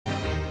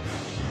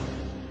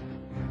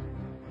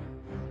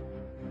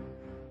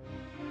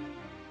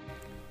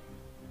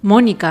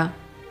Mónica,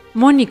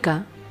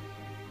 Mónica,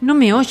 ¿no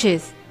me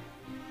oyes?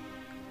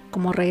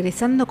 Como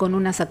regresando con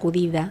una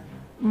sacudida,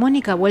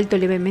 Mónica ha vuelto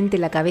levemente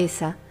la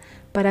cabeza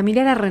para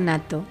mirar a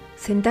Renato,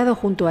 sentado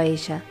junto a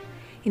ella,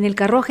 en el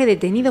carruaje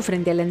detenido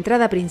frente a la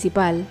entrada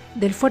principal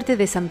del fuerte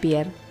de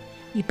Saint-Pierre,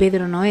 y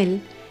Pedro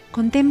Noel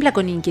contempla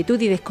con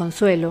inquietud y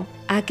desconsuelo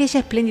a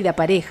aquella espléndida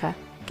pareja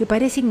que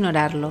parece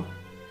ignorarlo.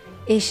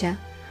 Ella,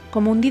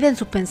 como hundida en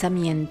sus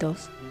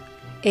pensamientos.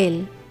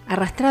 Él,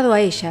 arrastrado a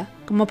ella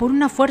como por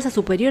una fuerza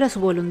superior a su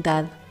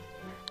voluntad.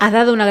 Has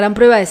dado una gran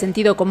prueba de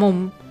sentido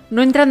común,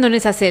 no entrando en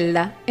esa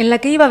celda en la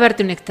que iba a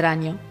verte un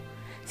extraño.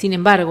 Sin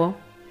embargo,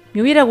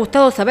 me hubiera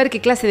gustado saber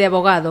qué clase de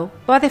abogado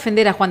va a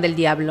defender a Juan del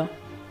Diablo.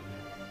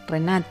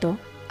 Renato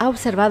ha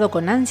observado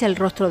con ansia el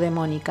rostro de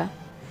Mónica,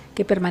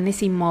 que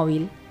permanece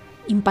inmóvil,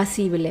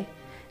 impasible,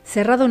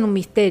 cerrado en un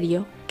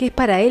misterio que es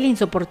para él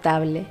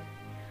insoportable.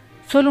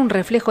 Solo un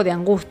reflejo de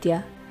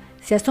angustia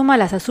se asoma a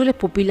las azules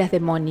pupilas de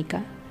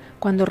Mónica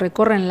cuando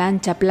recorren la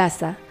ancha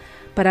plaza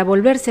para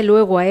volverse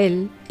luego a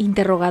él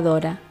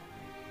interrogadora.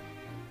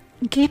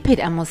 ¿Qué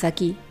esperamos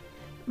aquí?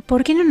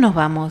 ¿Por qué no nos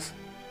vamos?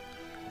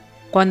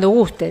 Cuando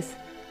gustes.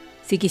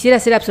 Si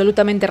quisieras ser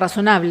absolutamente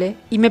razonable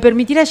y me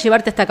permitieras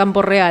llevarte hasta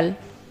Campo Real.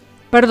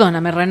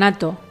 Perdóname,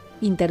 Renato,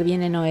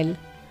 interviene Noel.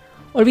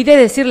 Olvidé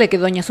decirle que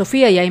doña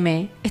Sofía y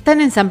AIMÉE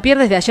están en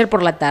Saint-Pierre desde ayer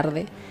por la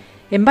tarde.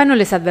 En vano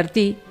les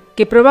advertí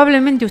que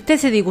probablemente usted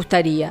se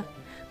disgustaría,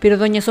 pero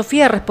doña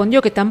Sofía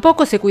respondió que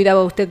tampoco se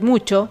cuidaba usted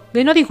mucho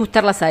de no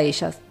disgustarlas a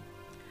ellas.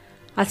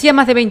 Hacía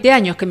más de 20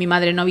 años que mi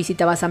madre no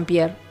visitaba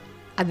Saint-Pierre,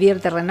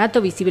 advierte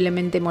Renato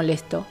visiblemente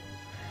molesto.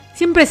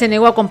 Siempre se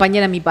negó a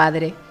acompañar a mi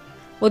padre.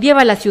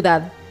 Odiaba la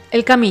ciudad,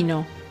 el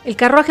camino, el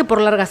carruaje por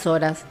largas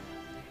horas.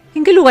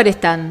 ¿En qué lugar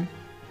están?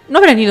 ¿No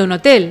habrán ido a un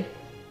hotel?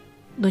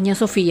 Doña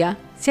Sofía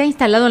se ha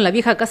instalado en la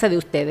vieja casa de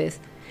ustedes,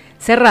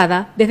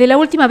 cerrada desde la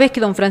última vez que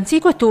don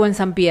Francisco estuvo en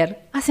Saint-Pierre,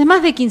 hace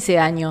más de 15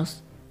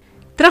 años.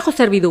 Trajo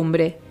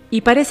servidumbre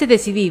y parece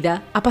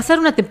decidida a pasar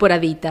una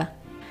temporadita.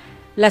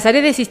 Las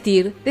haré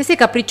desistir de ese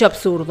capricho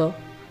absurdo.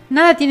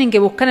 Nada tienen que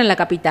buscar en la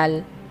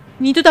capital.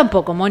 Ni tú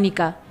tampoco,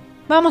 Mónica.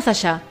 Vamos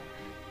allá.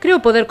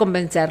 Creo poder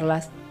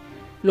convencerlas.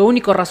 Lo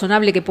único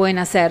razonable que pueden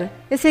hacer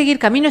es seguir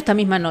camino esta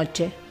misma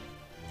noche.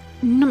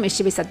 No me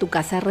lleves a tu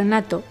casa,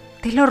 Renato.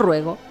 Te lo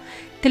ruego.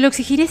 Te lo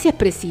exigiré si es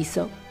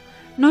preciso.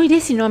 No iré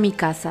sino a mi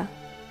casa.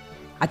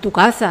 ¿A tu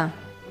casa?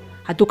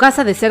 ¿A tu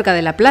casa de cerca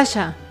de la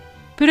playa?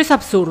 Pero es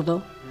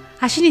absurdo.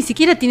 Allí ni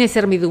siquiera tiene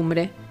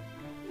servidumbre.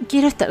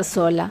 Quiero estar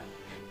sola.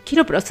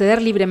 Quiero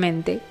proceder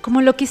libremente,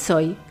 como lo que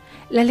soy,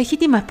 la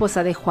legítima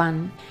esposa de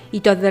Juan y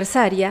tu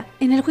adversaria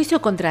en el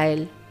juicio contra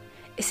él.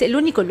 Es el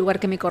único lugar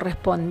que me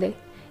corresponde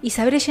y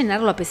sabré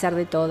llenarlo a pesar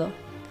de todo.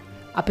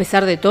 ¿A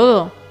pesar de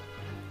todo?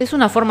 ¿Es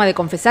una forma de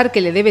confesar que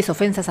le debes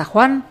ofensas a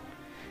Juan?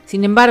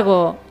 Sin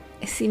embargo,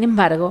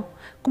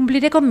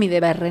 cumpliré con mi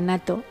deber,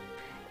 Renato.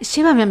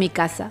 Llévame a mi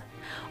casa,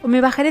 o me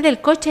bajaré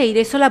del coche e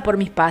iré sola por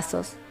mis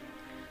pasos.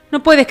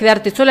 No puedes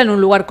quedarte sola en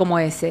un lugar como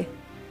ese.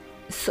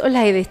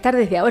 Sola he de estar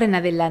desde ahora en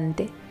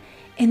adelante.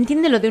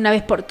 Entiéndelo de una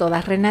vez por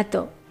todas,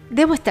 Renato.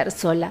 Debo estar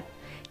sola.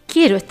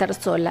 Quiero estar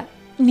sola.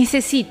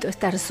 Necesito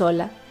estar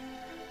sola.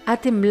 Ha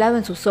temblado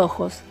en sus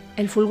ojos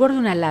el fulgor de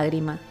una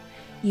lágrima,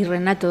 y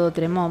Renato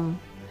d'Autremont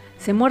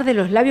se muerde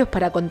los labios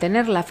para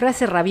contener la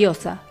frase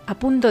rabiosa, a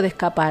punto de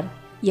escapar,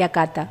 y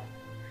acata.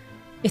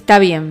 Está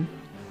bien,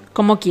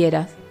 como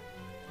quieras.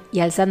 Y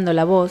alzando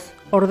la voz,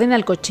 ordena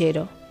al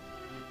cochero.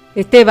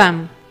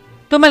 Esteban,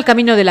 toma el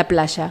camino de la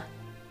playa.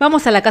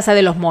 Vamos a la casa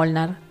de los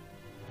Molnar.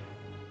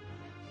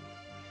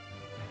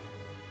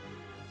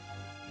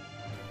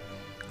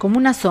 Como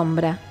una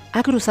sombra,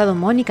 ha cruzado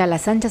Mónica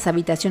las anchas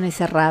habitaciones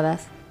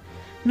cerradas.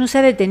 No se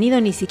ha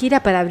detenido ni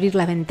siquiera para abrir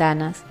las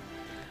ventanas.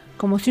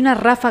 Como si una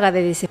ráfaga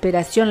de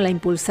desesperación la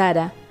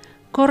impulsara,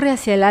 corre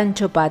hacia el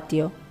ancho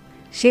patio.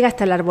 Llega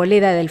hasta la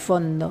arboleda del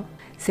fondo,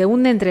 se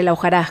hunde entre la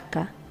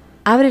hojarasca,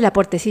 abre la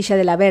puertecilla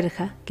de la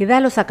verja que da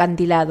a los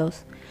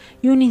acantilados,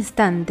 y un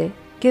instante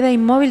queda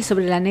inmóvil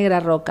sobre la negra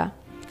roca,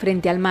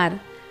 frente al mar,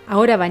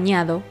 ahora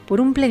bañado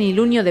por un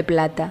plenilunio de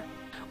plata.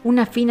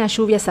 Una fina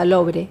lluvia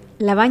salobre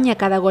la baña a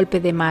cada golpe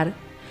de mar,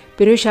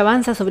 pero ella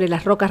avanza sobre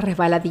las rocas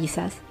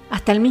resbaladizas,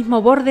 hasta el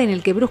mismo borde en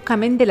el que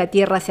bruscamente la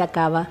tierra se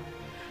acaba.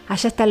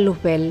 Allá está el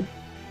Luzbel.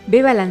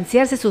 Ve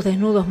balancearse sus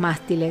desnudos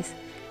mástiles,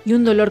 y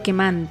un dolor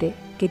quemante,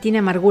 que tiene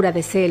amargura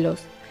de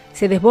celos,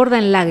 se desborda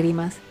en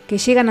lágrimas que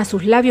llegan a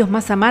sus labios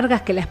más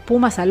amargas que la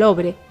espuma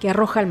salobre que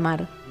arroja el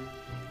mar.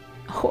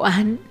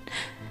 Juan,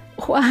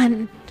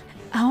 Juan,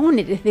 aún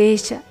eres de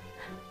ella,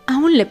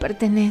 aún le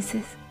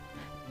perteneces.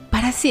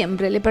 Para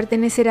siempre le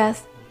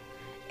pertenecerás.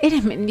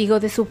 Eres mendigo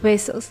de sus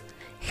besos,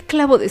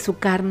 esclavo de su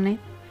carne.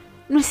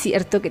 No es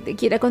cierto que te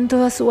quiera con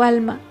toda su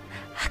alma.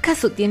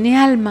 ¿Acaso tiene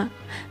alma?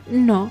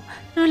 No,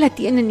 no la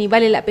tiene ni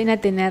vale la pena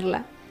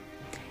tenerla.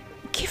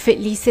 Qué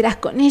feliz serás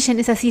con ella en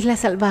esas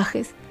islas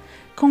salvajes.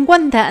 Con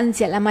cuánta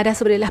ansia la amarás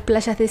sobre las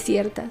playas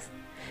desiertas.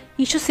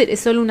 Y yo seré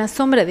solo una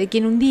sombra de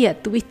quien un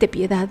día tuviste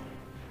piedad.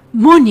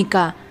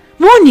 ¡Mónica!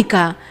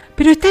 ¡Mónica!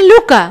 ¡Pero está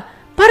loca!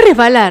 ¡Va a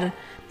resbalar!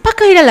 ¡Va a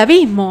caer al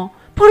abismo!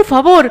 ¡Por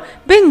favor,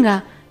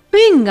 venga!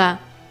 ¡Venga!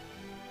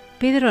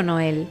 Pedro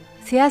Noel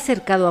se ha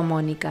acercado a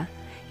Mónica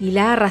y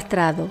la ha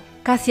arrastrado,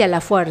 casi a la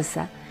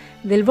fuerza,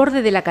 del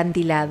borde del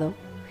acantilado,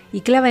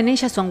 y clava en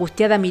ella su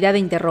angustiada mirada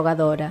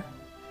interrogadora.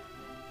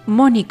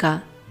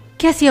 «Mónica,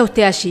 ¿qué hacía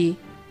usted allí?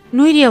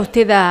 ¿No iría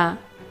usted a...?»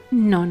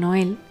 «No,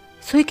 Noel,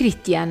 soy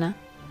cristiana».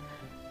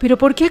 «¿Pero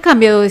por qué ha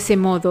cambiado de ese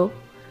modo?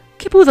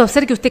 ¿Qué pudo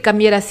hacer que usted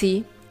cambiara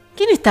así?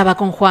 ¿Quién estaba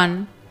con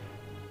Juan?»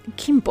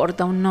 «¿Qué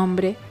importa un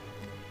nombre?»,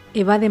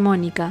 evade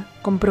Mónica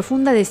con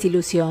profunda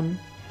desilusión.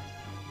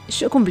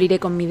 «Yo cumpliré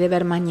con mi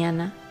deber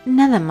mañana,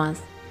 nada más.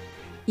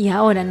 Y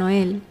ahora,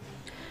 Noel...»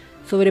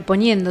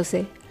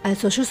 Sobreponiéndose al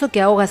sollozo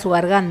que ahoga su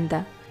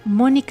garganta,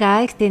 Mónica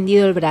ha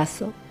extendido el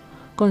brazo,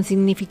 con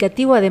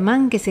significativo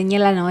ademán que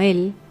señala a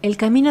Noel el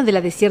camino de la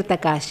desierta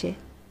calle.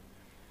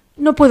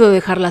 «No puedo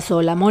dejarla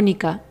sola,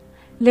 Mónica.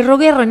 Le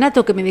rogué a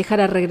Renato que me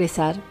dejara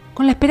regresar,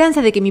 con la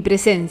esperanza de que mi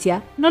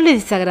presencia no le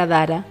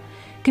desagradara,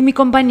 que mi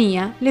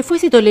compañía le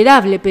fuese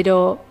tolerable,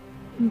 pero...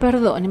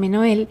 Perdóneme,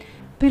 Noel,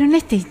 pero en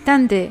este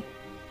instante...»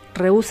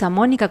 rehúsa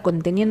Mónica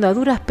conteniendo a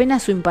duras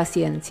penas su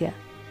impaciencia.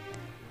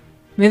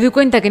 «Me doy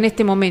cuenta que en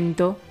este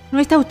momento no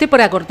está usted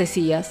para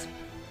cortesías.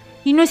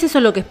 Y no es eso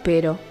lo que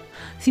espero,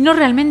 sino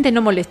realmente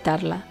no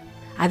molestarla.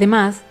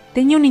 Además,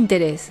 tenía un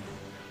interés,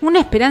 una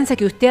esperanza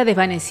que usted ha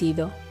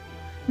desvanecido.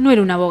 No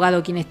era un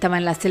abogado quien estaba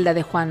en la celda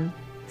de Juan,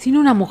 sino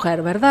una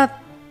mujer, ¿verdad?»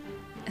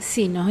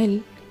 «Sí,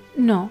 Noel.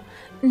 No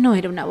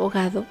era un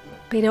abogado.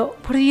 Pero,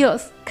 por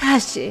Dios,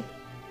 calle».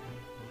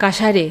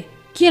 «Callaré.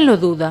 ¿Quién lo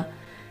duda?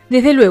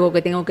 Desde luego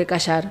que tengo que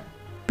callar.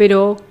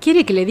 Pero,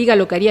 ¿quiere que le diga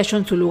lo que haría yo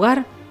en su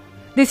lugar?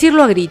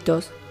 Decirlo a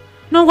gritos.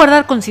 No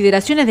guardar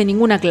consideraciones de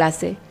ninguna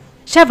clase.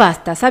 Ya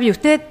basta, ¿sabe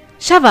usted?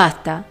 Ya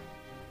basta».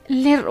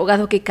 «Le he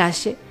rogado que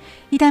calle.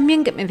 Y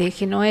también que me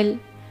deje,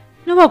 Noel.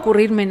 No va a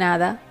ocurrirme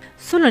nada.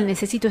 Solo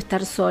necesito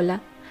estar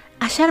sola.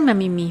 Hallarme a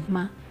mí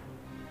misma».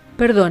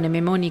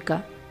 «Perdóneme,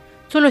 Mónica.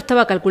 Solo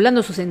estaba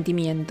calculando sus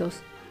sentimientos.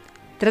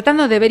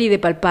 Tratando de ver y de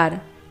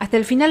palpar, hasta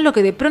el final lo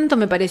que de pronto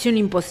me pareció un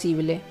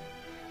imposible.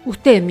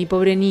 Usted, mi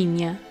pobre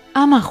niña,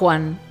 ama a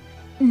Juan».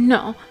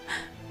 No.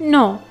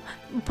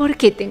 ¿Por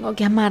qué tengo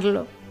que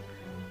amarlo?»,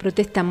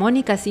 protesta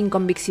Mónica sin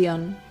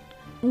convicción.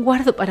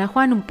 «Guardo para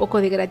Juan un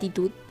poco de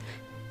gratitud.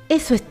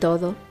 Eso es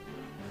todo».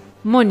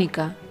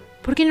 «Mónica,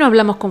 ¿por qué no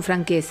hablamos con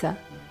franqueza?»,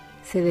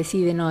 se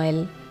decide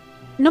Noel.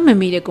 «No me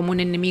mire como un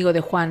enemigo de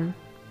Juan.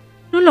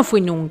 No lo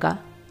fui nunca.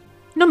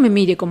 No me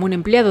mire como un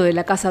empleado de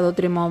la casa de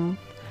Otremont.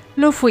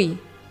 Lo fui,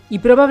 y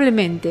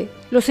probablemente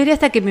lo seré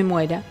hasta que me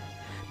muera.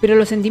 Pero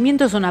los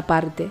sentimientos son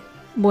aparte.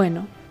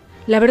 Bueno,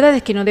 la verdad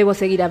es que no debo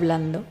seguir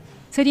hablando.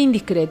 Sería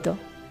indiscreto».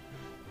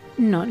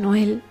 «No,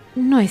 Noel,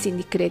 no es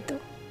indiscreto.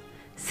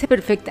 Sé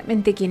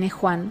perfectamente quién es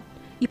Juan,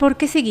 y por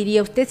qué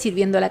seguiría usted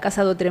sirviendo a la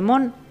casa de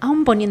Otremont,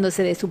 aún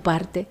poniéndose de su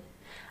parte.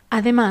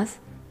 Además,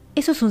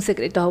 eso es un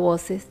secreto a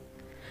voces.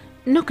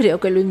 No creo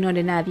que lo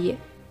ignore nadie.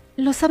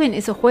 Lo saben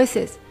esos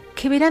jueces,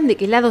 que verán de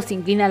qué lado se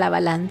inclina la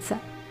balanza.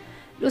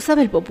 Lo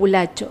sabe el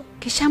populacho,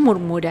 que ya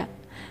murmura.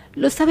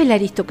 Lo sabe la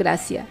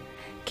aristocracia,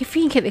 que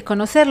finge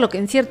desconocer lo que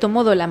en cierto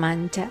modo la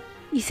mancha.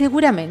 Y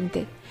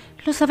seguramente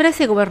lo sabrá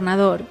ese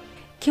gobernador,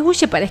 que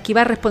huye para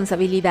esquivar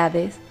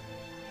responsabilidades».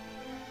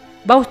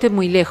 «Va usted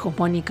muy lejos,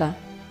 Mónica».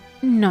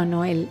 «No,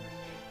 Noel.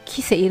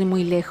 Quise ir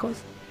muy lejos,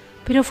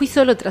 pero fui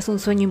solo tras un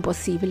sueño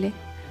imposible.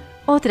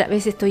 Otra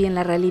vez estoy en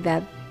la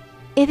realidad.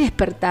 He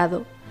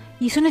despertado,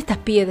 y son estas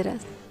piedras,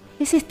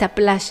 es esta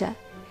playa,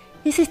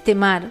 es este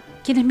mar,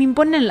 quienes me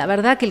imponen la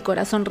verdad que el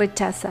corazón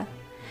rechaza.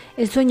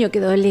 El sueño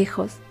quedó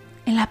lejos,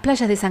 en las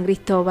playas de San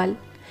Cristóbal,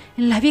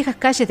 en las viejas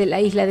calles de la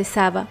isla de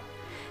Saba,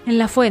 en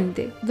la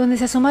fuente donde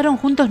se asomaron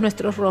juntos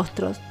nuestros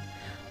rostros,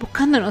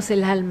 buscándonos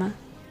el alma.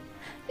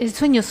 El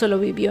sueño solo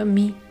vivió en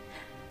mí,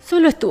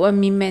 solo estuvo en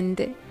mi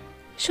mente.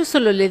 Yo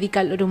solo le di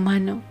calor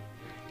humano.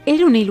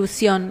 Era una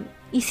ilusión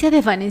y se ha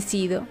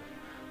desvanecido.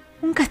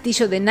 Un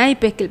castillo de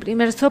naipes que el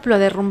primer soplo ha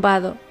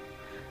derrumbado.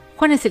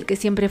 Juan es el que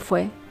siempre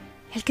fue,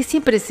 el que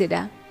siempre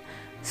será,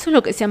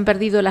 solo que se han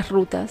perdido las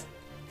rutas,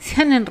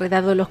 se han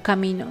enredado los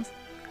caminos.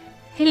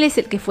 Él es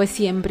el que fue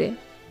siempre,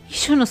 y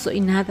yo no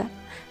soy nada,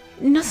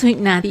 no soy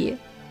nadie».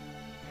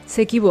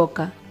 «Se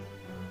equivoca.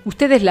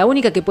 Usted es la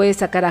única que puede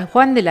sacar a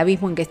Juan del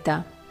abismo en que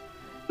está.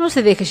 No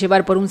se deje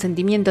llevar por un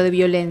sentimiento de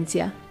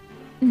violencia».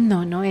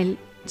 «No, Noel,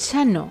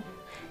 ya no.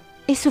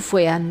 Eso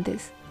fue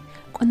antes,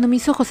 cuando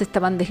mis ojos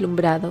estaban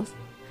deslumbrados.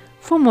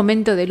 Fue un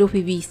momento de luz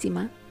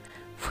vivísima.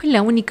 Fue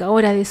la única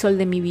hora de sol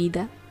de mi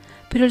vida,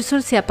 pero el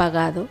sol se ha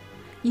apagado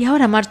y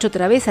ahora marcho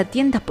otra vez a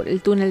tientas por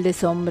el túnel de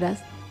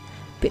sombras.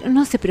 Pero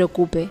no se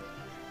preocupe,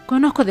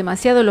 conozco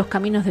demasiado los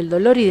caminos del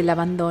dolor y del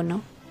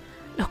abandono.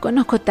 Los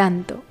conozco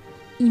tanto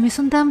y me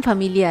son tan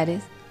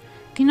familiares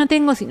que no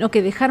tengo sino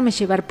que dejarme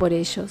llevar por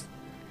ellos.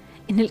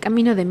 En el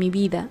camino de mi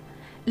vida,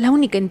 la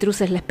única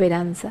intrusa es la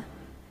esperanza.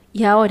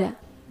 Y ahora,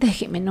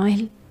 déjeme,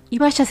 Noel, y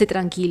váyase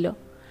tranquilo.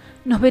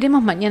 Nos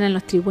veremos mañana en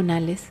los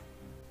tribunales».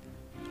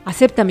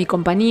 «¿Acepta mi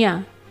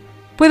compañía?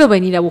 ¿Puedo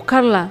venir a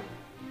buscarla?»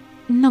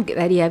 «No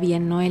quedaría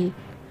bien, Noel.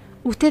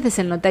 Usted es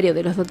el notario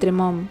de los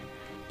Otremont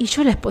y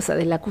yo la esposa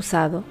del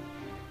acusado».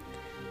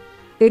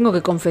 «Tengo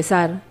que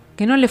confesar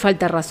que no le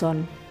falta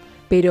razón,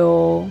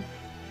 pero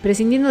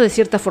prescindiendo de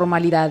ciertas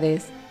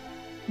formalidades.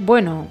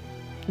 Bueno,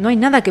 ¿no hay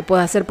nada que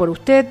pueda hacer por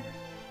usted?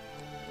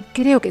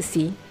 Creo que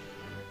sí.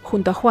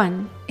 Junto a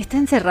Juan está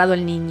encerrado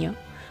el niño,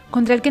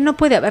 contra el que no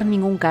puede haber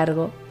ningún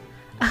cargo.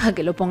 Haga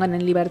que lo pongan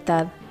en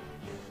libertad.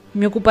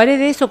 Me ocuparé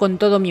de eso con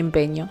todo mi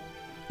empeño.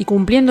 Y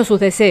cumpliendo sus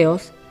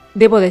deseos,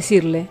 debo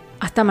decirle,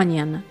 hasta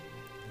mañana.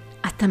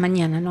 Hasta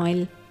mañana,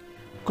 Noel.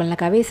 Con la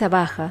cabeza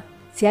baja,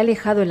 se ha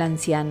alejado el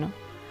anciano,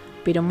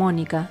 pero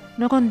Mónica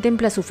no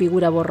contempla su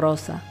figura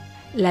borrosa.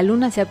 La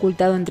luna se ha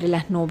ocultado entre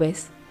las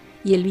nubes,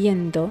 y el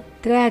viento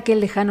trae aquel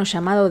lejano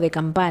llamado de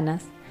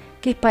campanas,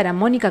 que es para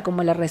Mónica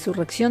como la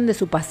resurrección de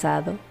su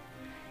pasado.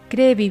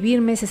 Cree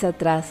vivir meses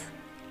atrás.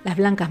 Las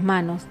blancas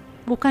manos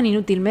buscan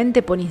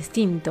inútilmente por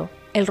instinto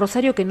el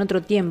rosario que en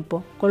otro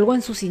tiempo colgó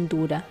en su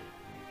cintura.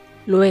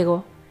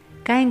 Luego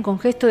caen con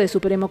gesto de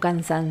supremo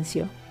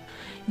cansancio,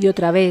 y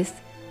otra vez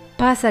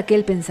pasa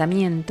aquel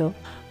pensamiento,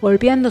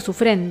 golpeando su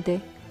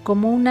frente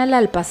como un ala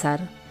al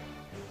pasar.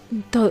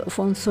 Todo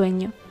fue un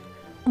sueño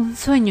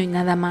y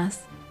nada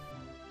más.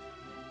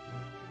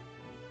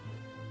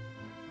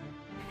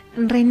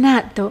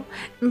 Renato,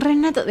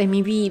 Renato de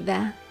mi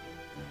vida.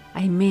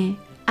 AIMÉE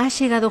ha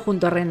llegado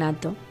junto a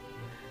Renato.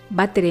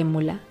 Va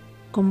trémula,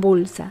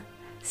 convulsa,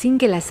 sin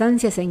que las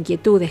ansias e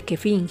inquietudes que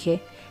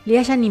finge le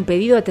hayan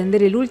impedido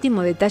atender el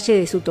último detalle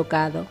de su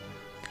tocado.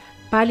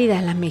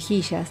 Pálidas las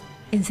mejillas,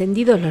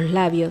 encendidos los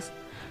labios,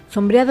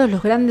 sombreados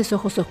los grandes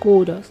ojos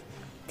oscuros,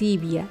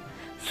 tibia,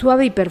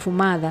 suave y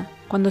perfumada,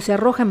 cuando se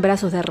arroja en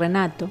brazos de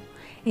Renato,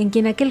 en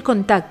quien aquel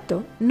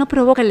contacto no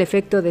provoca el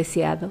efecto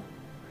deseado.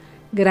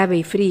 Grave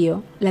y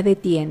frío, la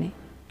detiene,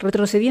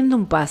 retrocediendo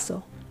un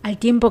paso, al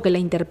tiempo que la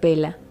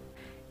interpela.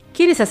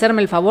 ¿Quieres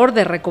hacerme el favor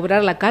de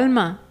recobrar la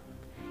calma?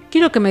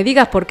 Quiero que me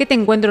digas por qué te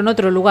encuentro en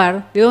otro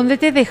lugar de donde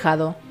te he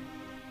dejado.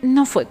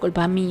 No fue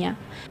culpa mía.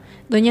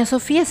 Doña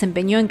Sofía se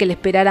empeñó en que le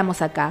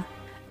esperáramos acá.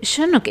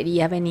 Yo no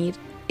quería venir.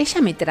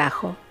 Ella me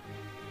trajo.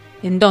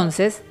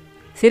 Entonces,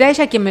 será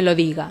ella quien me lo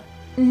diga.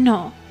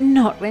 No,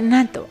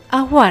 Renato,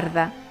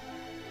 aguarda.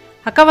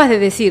 Acabas de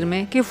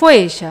decirme que fue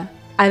ella.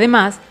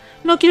 Además,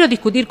 no quiero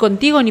discutir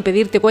contigo ni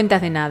pedirte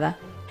cuentas de nada.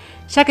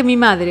 Ya que mi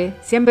madre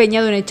se ha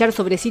empeñado en echar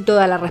sobre sí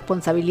toda la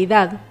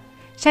responsabilidad,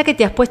 ya que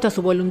te has puesto a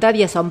su voluntad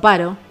y a su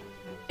amparo.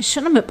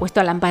 Yo no me he puesto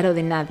al amparo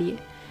de nadie.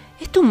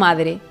 Es tu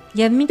madre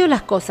y admito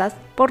las cosas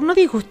por no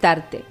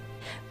disgustarte.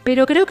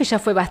 Pero creo que ya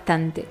fue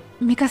bastante.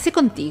 Me casé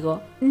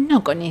contigo,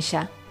 no con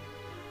ella.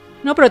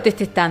 No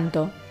protestes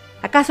tanto.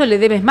 ¿Acaso le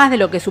debes más de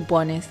lo que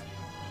supones?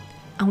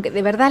 Aunque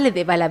de verdad le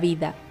deba la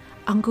vida,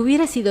 aunque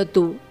hubieras sido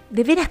tú,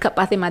 de veras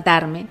capaz de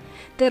matarme,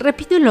 te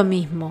repito lo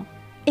mismo.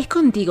 Es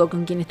contigo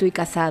con quien estoy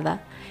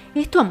casada.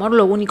 Es tu amor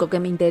lo único que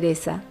me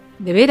interesa.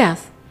 ¿De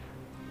veras?,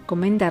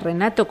 comenta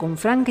Renato con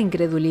franca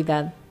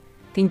incredulidad.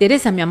 ¿Te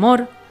interesa mi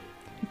amor?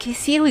 Qué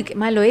ciego y qué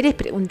malo eres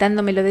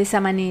preguntándomelo de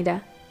esa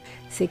manera.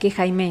 Se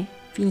queja AIMÉE,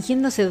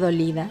 fingiéndose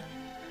dolida.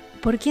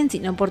 ¿Por quién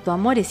sino por tu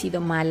amor he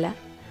sido mala?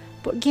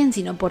 ¿Por quién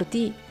sino por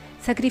ti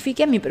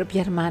sacrifiqué a mi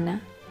propia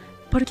hermana?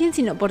 ¿Por quién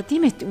sino por ti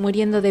me estoy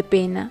muriendo de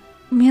pena?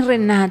 Mi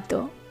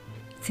Renato.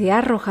 Se ha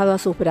arrojado a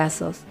sus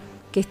brazos,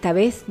 que esta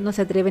vez no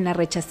se atreven a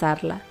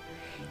rechazarla,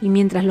 y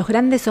mientras los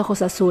grandes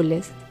ojos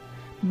azules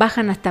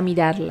bajan hasta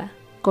mirarla,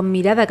 con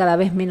mirada cada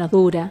vez menos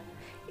dura,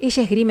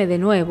 ella esgrime de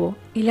nuevo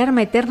el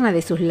arma eterna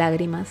de sus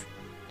lágrimas.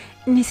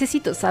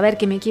 Necesito saber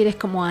que me quieres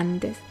como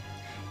antes.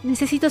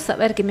 Necesito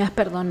saber que me has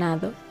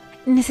perdonado.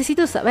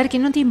 Necesito saber que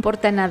no te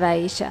importa nada a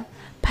ella,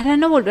 para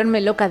no volverme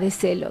loca de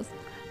celos,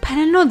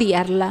 para no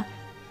odiarla.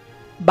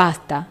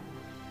 Basta.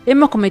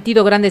 Hemos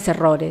cometido grandes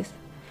errores.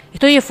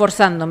 Estoy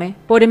esforzándome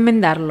por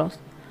enmendarlos.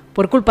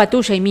 Por culpa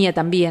tuya y mía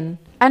también,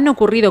 han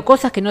ocurrido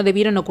cosas que no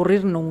debieron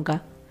ocurrir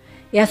nunca.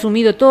 He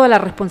asumido toda la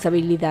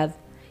responsabilidad,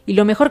 y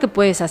lo mejor que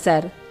puedes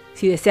hacer,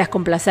 si deseas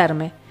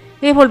complacerme,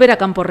 es volver a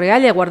Campo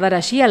Real y aguardar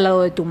allí al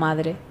lado de tu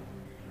madre.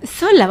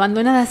 Sola,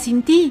 abandonada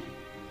sin ti.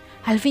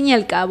 Al fin y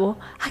al cabo,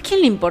 ¿a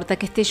quién le importa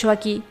que esté yo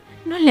aquí?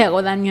 No le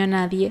hago daño a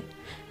nadie.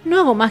 No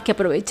hago más que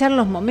aprovechar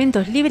los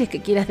momentos libres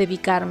que quieras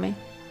dedicarme.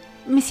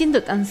 Me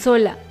siento tan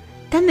sola,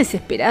 tan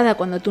desesperada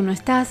cuando tú no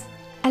estás.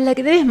 A la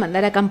que debes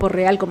mandar a Campo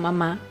Real con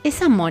mamá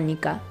es a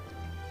Mónica.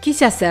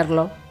 Quise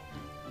hacerlo.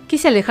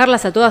 Quise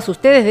alejarlas a todas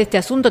ustedes de este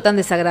asunto tan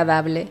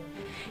desagradable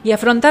y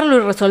afrontarlo y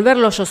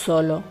resolverlo yo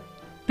solo.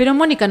 Pero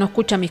Mónica no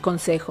escucha mis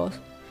consejos.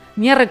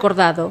 Me ha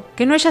recordado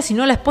que no ella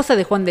sino la esposa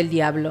de Juan del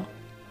Diablo.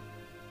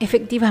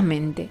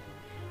 Efectivamente,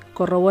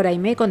 corrobora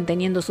AIMÉE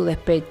conteniendo su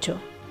despecho.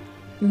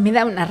 Me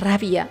da una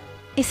rabia.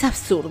 Es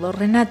absurdo,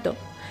 Renato.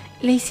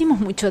 Le hicimos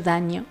mucho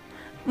daño.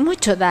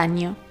 Mucho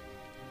daño.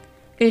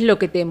 Es lo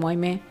que temo,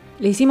 AIMÉE.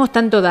 Le hicimos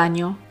tanto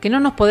daño que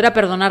no nos podrá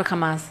perdonar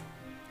jamás.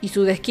 Y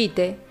su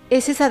desquite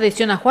es esa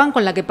adhesión a Juan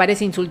con la que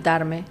parece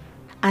insultarme.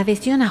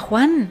 ¿Adhesión a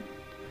Juan?,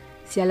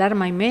 se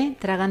alarma AIMÉE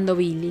tragando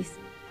bilis.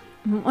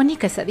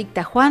 ¿Mónica es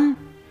adicta a Juan?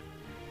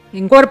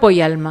 En cuerpo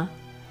y alma.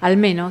 Al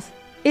menos,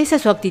 esa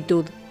es su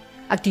actitud.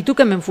 Actitud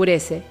que me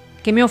enfurece,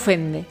 que me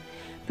ofende,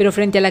 pero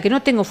frente a la que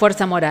no tengo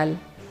fuerza moral.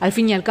 Al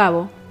fin y al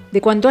cabo,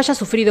 de cuanto haya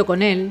sufrido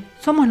con él,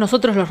 somos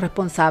nosotros los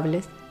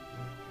responsables.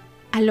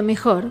 A lo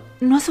mejor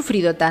no ha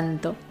sufrido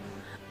tanto.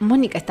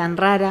 Mónica es tan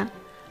rara.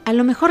 A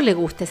lo mejor le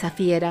gusta esa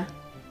fiera.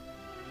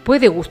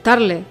 ¿Puede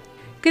gustarle?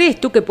 ¿Crees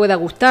tú que pueda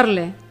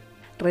gustarle?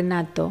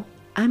 Renato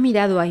ha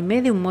mirado a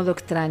AIMÉE de un modo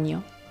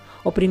extraño,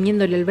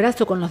 oprimiéndole el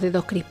brazo con los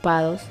dedos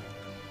crispados.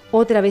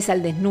 Otra vez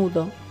al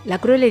desnudo, la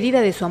cruel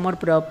herida de su amor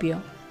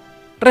propio.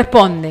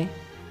 Responde.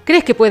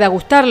 ¿Crees que pueda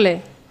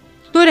gustarle?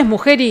 Tú eres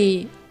mujer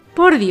y...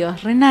 Por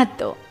Dios,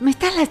 Renato, me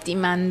estás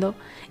lastimando.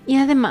 Y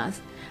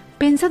además,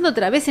 pensando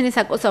otra vez en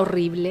esa cosa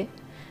horrible.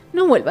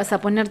 No vuelvas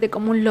a ponerte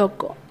como un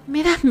loco.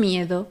 Me das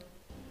miedo.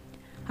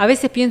 A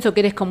veces pienso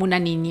que eres como una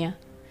niña,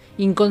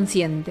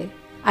 inconsciente,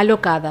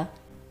 alocada.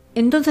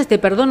 Entonces te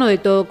perdono de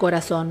todo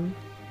corazón.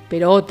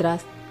 Pero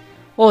otras...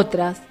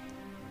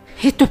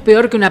 Esto es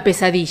peor que una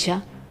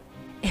pesadilla.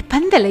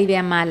 Espanta la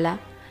idea mala.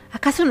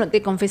 ¿Acaso no te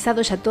he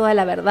confesado ya toda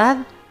la verdad?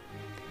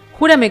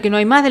 Júrame que no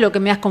hay más de lo que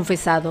me has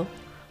confesado.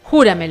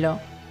 Júramelo.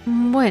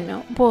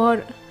 Bueno,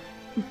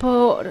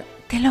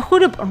 te lo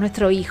juro por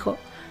nuestro hijo.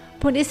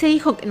 Por ese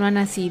hijo que no ha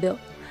nacido.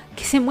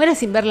 Que se muera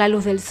sin ver la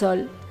luz del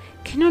sol.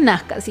 Que no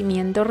nazca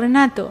cimiento,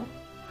 Renato.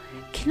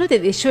 Que no te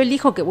dé yo el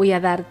hijo que voy a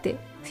darte,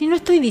 si no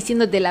estoy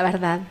diciéndote la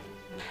verdad.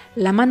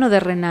 La mano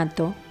de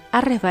Renato ha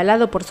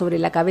resbalado por sobre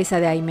la cabeza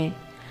de AIMÉE,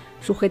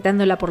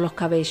 sujetándola por los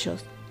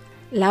cabellos.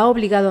 La ha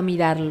obligado a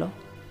mirarlo,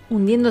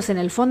 hundiéndose en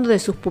el fondo de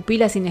sus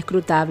pupilas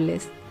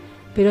inescrutables,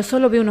 pero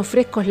solo ve unos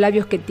frescos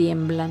labios que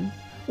tiemblan,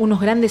 unos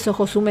grandes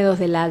ojos húmedos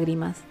de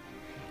lágrimas.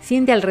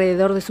 Siente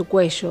alrededor de su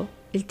cuello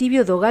el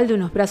tibio dogal de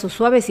unos brazos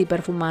suaves y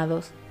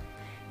perfumados.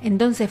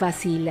 Entonces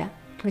vacila,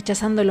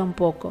 rechazándolo un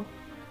poco.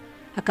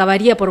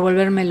 Acabaría por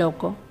volverme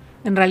loco.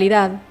 En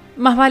realidad,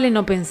 más vale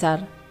no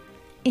pensar.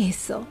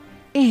 Eso.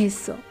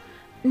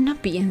 No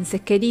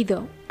pienses,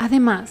 querido.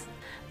 Además,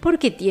 ¿por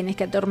qué tienes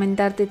que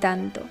atormentarte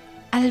tanto?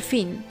 Al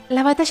fin,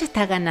 la batalla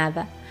está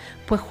ganada,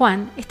 pues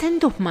Juan está en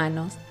tus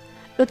manos.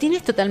 Lo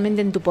tienes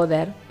totalmente en tu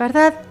poder,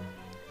 ¿verdad?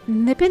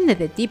 ¿Depende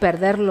de ti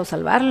perderlo o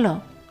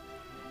salvarlo?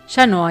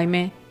 Ya no,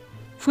 AIMÉE.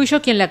 Fui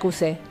yo quien le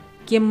acusé,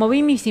 quien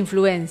moví mis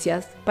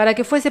influencias para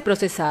que fuese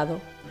procesado.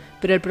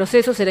 Pero el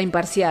proceso será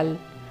imparcial.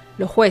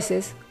 Los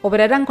jueces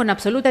obrarán con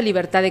absoluta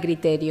libertad de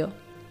criterio.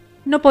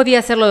 No podía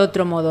hacerlo de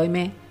otro modo,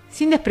 AIMÉE,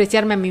 sin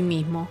despreciarme a mí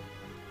mismo.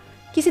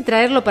 Quise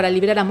traerlo para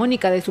librar a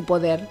Mónica de su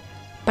poder,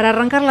 para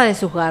arrancarla de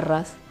sus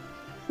garras.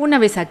 Una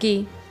vez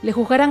aquí, le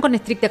juzgarán con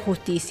estricta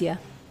justicia,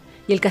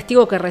 y el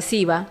castigo que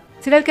reciba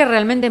será el que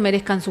realmente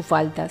merezcan sus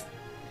faltas.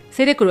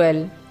 Seré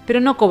cruel, pero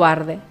no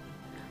cobarde.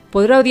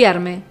 Podrá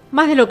odiarme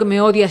más de lo que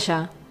me odia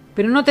ya,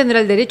 pero no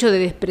tendrá el derecho de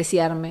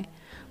despreciarme,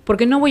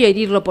 porque no voy a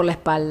herirlo por la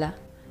espalda.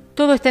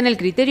 Todo está en el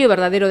criterio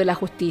verdadero de la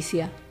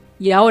justicia.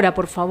 Y ahora,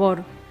 por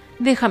favor,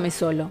 déjame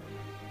solo.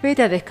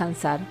 Vete a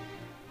descansar.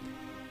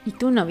 ¿Y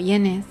tú no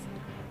vienes?,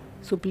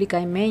 suplica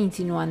AIMÉE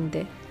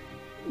insinuante.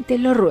 Te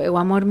lo ruego,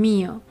 amor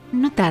mío,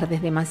 no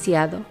tardes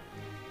demasiado.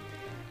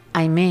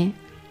 AIMÉE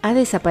ha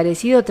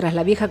desaparecido tras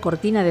la vieja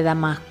cortina de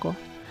damasco,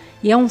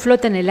 y aún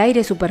flota en el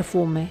aire su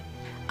perfume.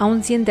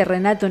 Aún siente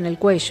Renato en el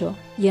cuello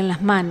y en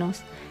las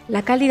manos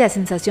la cálida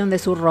sensación de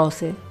su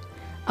roce.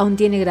 Aún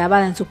tiene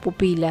grabada en sus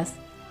pupilas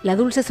la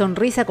dulce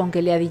sonrisa con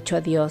que le ha dicho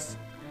adiós,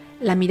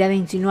 la mirada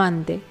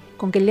insinuante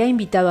con que le ha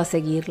invitado a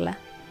seguirla,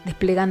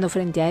 desplegando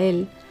frente a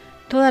él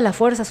toda la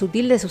fuerza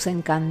sutil de sus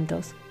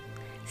encantos.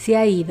 Se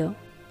ha ido,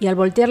 y al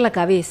voltear la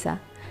cabeza,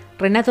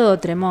 Renato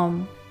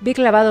d'Autremont ve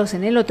clavados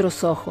en él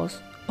otros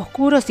ojos,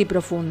 oscuros y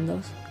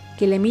profundos,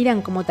 que le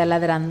miran como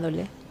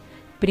taladrándole.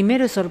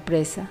 Primero es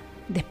sorpresa,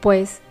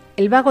 después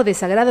el vago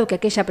desagrado que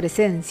aquella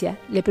presencia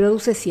le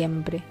produce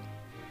siempre.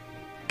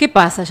 ¿Qué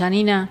pasa,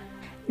 Janina?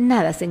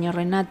 Nada, señor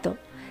Renato.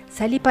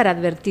 Salí para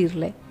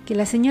advertirle que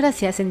la señora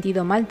se ha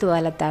sentido mal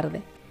toda la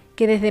tarde,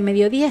 que desde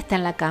mediodía está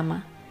en la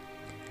cama.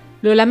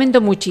 Lo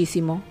lamento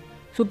muchísimo.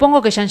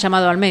 Supongo que ya han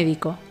llamado al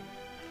médico.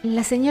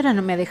 La señora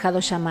no me ha dejado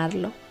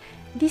llamarlo.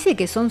 Dice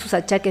que son sus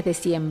achaques de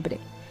siempre,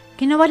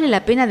 que no vale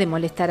la pena de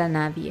molestar a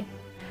nadie.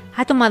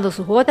 Ha tomado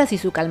sus gotas y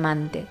su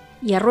calmante,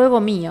 y a ruego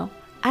mío,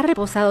 ha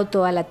reposado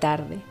toda la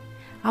tarde.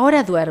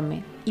 Ahora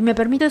duerme, y me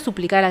permito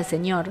suplicar al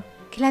señor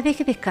que la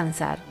deje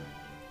descansar.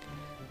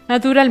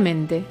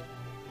 Naturalmente.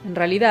 En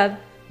realidad,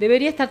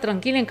 debería estar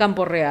tranquila en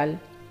campo real.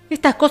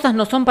 Estas cosas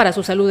no son para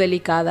su salud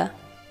delicada.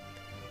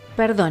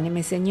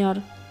 Perdóneme, señor,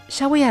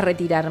 ya voy a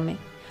retirarme,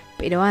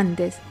 pero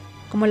antes,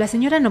 como la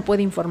señora no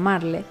puede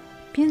informarle,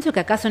 pienso que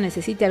acaso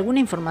necesite alguna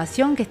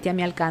información que esté a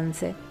mi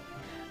alcance.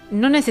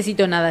 No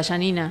necesito nada,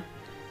 Janina,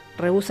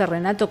 rehúsa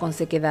Renato con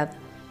sequedad.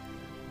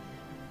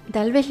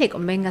 Tal vez le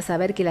convenga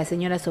saber que la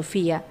señora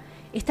Sofía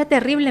está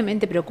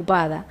terriblemente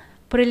preocupada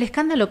por el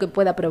escándalo que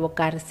pueda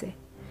provocarse.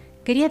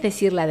 Quería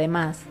decirle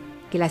además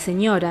que la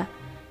señora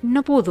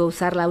no pudo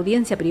usar la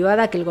audiencia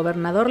privada que el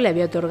gobernador le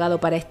había otorgado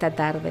para esta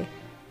tarde.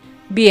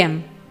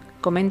 Bien,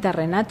 comenta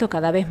Renato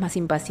cada vez más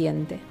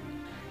impaciente.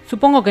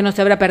 Supongo que no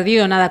se habrá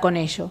perdido nada con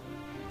ello.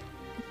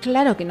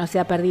 Claro que no se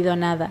ha perdido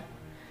nada,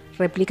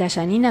 replica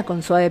Janina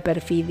con suave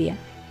perfidia.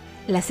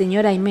 La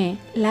señora AIMÉE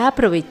la ha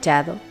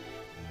aprovechado.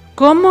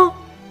 ¿Cómo?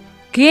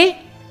 ¿Qué?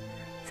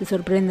 Se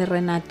sorprende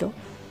Renato.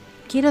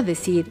 Quiero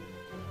decir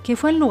que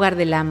fue en lugar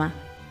del ama.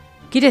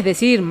 ¿Quieres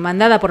decir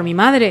mandada por mi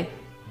madre?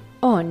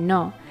 Oh,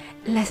 no,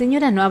 la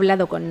señora no ha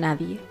hablado con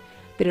nadie,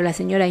 pero la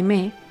señora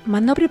AIMÉE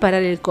mandó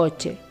preparar el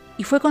coche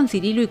y fue con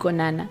Cirilo y con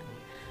Ana.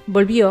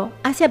 Volvió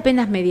hace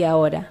apenas media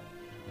hora.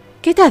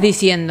 ¿Qué estás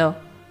diciendo?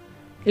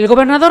 El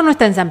gobernador no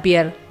está en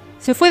Saint-Pierre.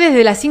 Se fue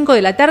desde las 5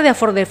 de la tarde a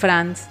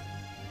Fort-de-France.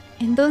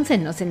 Entonces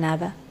no sé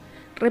nada.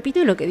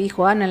 Repito lo que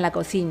dijo Ana en la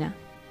cocina,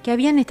 que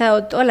habían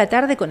estado toda la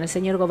tarde con el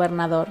señor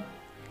gobernador.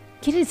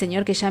 ¿Quiere el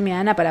señor que llame a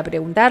Ana para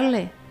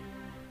preguntarle?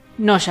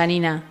 No,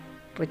 Janina,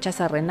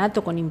 rechaza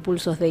Renato con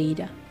impulsos de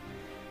ira.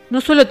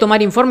 No suelo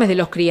tomar informes de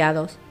los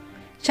criados.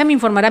 Ya me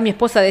informará mi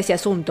esposa de ese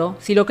asunto,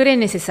 si lo cree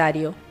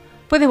necesario.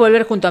 Puedes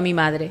volver junto a mi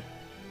madre.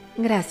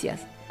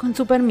 Gracias, con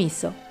su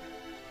permiso.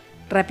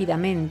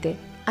 Rápidamente,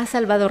 ha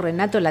salvado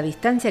Renato la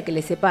distancia que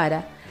le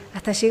separa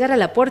hasta llegar a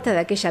la puerta de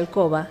aquella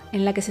alcoba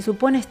en la que se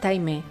supone está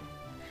AIMÉE.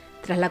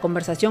 Tras la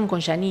conversación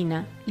con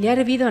Janina, le ha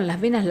hervido en las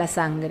venas la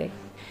sangre.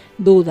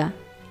 Duda,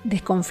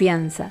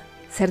 desconfianza,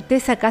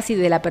 certeza casi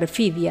de la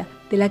perfidia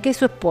de la que es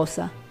su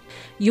esposa,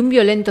 y un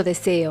violento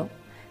deseo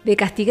de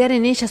castigar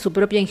en ella su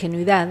propia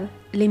ingenuidad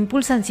le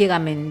impulsan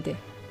ciegamente.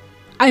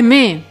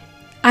 ¡AIMÉE!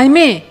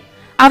 ¡AIMÉE!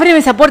 ¡Ábreme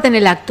esa puerta en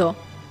el acto!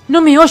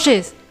 ¿No me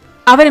oyes?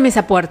 ¡Ábreme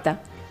esa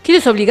puerta!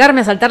 ¿Quieres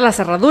obligarme a saltar la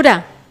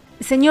cerradura?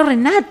 Señor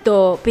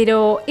Renato,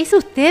 pero ¿es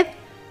usted?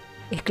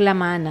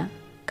 Exclama Ana,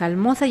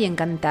 calmosa y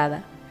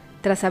encantada,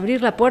 tras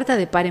abrir la puerta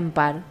de par en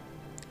par.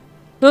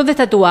 ¿Dónde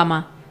está tu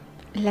ama?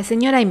 La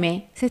señora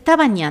AIMÉE se está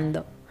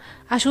bañando.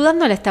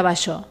 Ayudándola estaba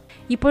yo,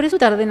 y por eso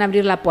tardé en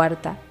abrir la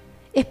puerta.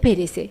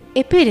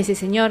 Espérese,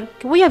 señor,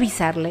 que voy a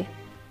avisarle.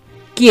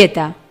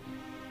 ¡Quieta!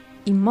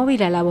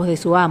 Inmóvil a la voz de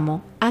su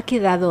amo, ha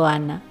quedado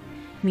Ana,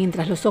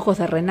 mientras los ojos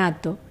de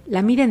Renato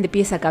la miran de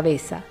pies a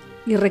cabeza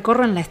y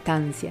recorren la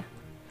estancia.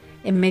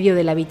 En medio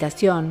de la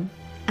habitación,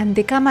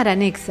 antecámara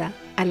anexa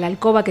a la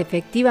alcoba que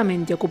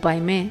efectivamente ocupa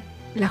AIMÉE,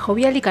 la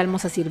jovial y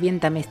calmosa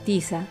sirvienta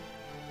mestiza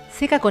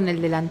seca con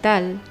el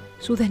delantal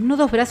sus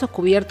desnudos brazos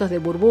cubiertos de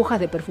burbujas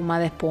de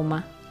perfumada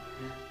espuma.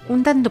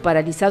 Un tanto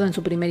paralizado en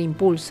su primer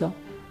impulso,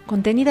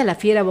 contenida la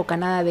fiera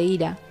bocanada de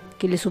ira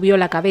que le subió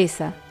la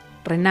cabeza,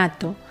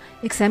 Renato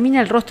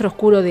examina el rostro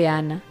oscuro de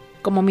Ana,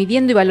 como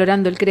midiendo y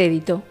valorando el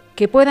crédito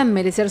que puedan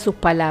merecer sus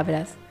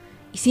palabras,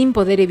 y sin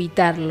poder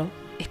evitarlo,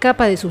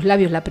 escapa de sus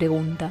labios la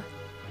pregunta.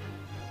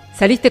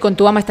 ¿Saliste con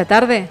tu ama esta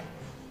tarde?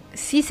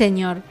 Sí,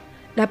 señor.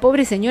 La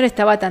pobre señora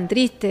estaba tan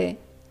triste.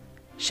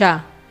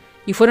 Ya.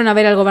 Y fueron a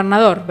ver al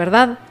gobernador,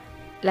 ¿verdad?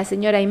 La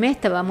señora AIMÉE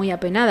estaba muy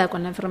apenada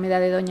con la enfermedad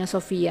de doña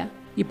Sofía,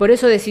 y por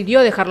eso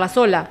decidió dejarla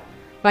sola,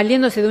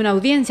 valiéndose de una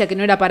audiencia que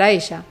no era para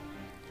ella.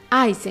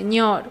 ¡Ay,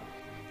 señor!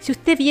 Si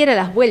usted viera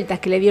las vueltas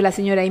que le dio la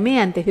señora AIMÉE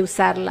antes de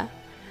usarla.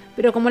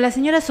 Pero como la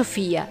señora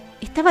Sofía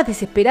estaba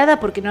desesperada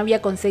porque no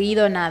había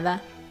conseguido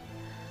nada.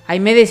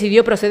 AIMÉE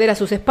decidió proceder a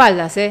sus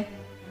espaldas, ¿eh?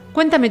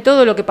 Cuéntame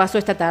todo lo que pasó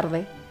esta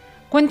tarde.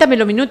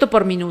 Cuéntamelo minuto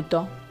por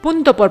minuto,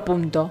 punto por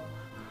punto.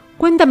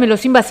 Cuéntamelo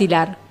sin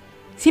vacilar,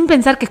 sin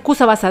pensar qué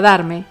excusa vas a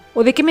darme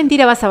o de qué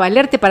mentira vas a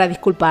valerte para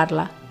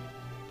disculparla.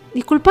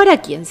 ¿Disculpar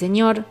a quién,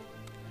 señor?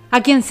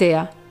 A quien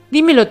sea.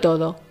 Dímelo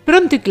todo,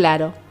 pronto y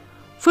claro.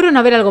 Fueron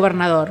a ver al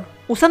gobernador,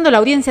 usando la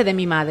audiencia de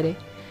mi madre,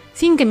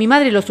 sin que mi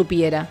madre lo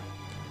supiera.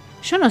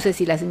 Yo no sé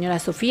si la señora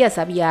Sofía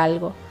sabía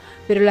algo,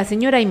 pero la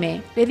señora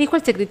AIMÉE le dijo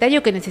al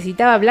secretario que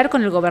necesitaba hablar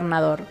con el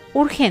gobernador.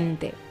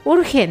 Urgente,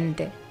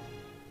 urgente.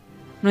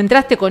 ¿No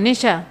entraste con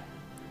ella?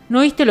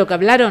 ¿No oíste lo que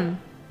hablaron?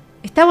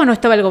 ¿Estaba o no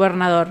estaba el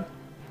gobernador?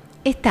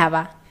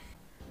 Estaba.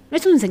 ¿No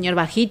es un señor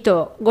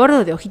bajito,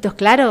 gordo de ojitos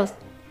claros?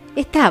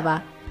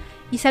 Estaba.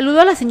 Y saludó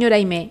a la señora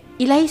AIMÉE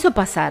y la hizo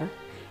pasar.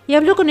 Y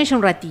habló con ella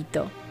un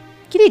ratito.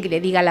 ¿Quiere que le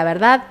diga la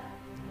verdad?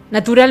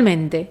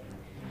 Naturalmente.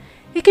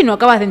 ¿Es que no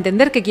acabas de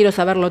entender que quiero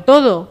saberlo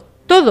todo?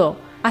 Todo,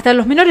 hasta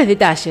los menores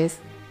detalles.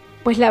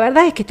 Pues la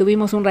verdad es que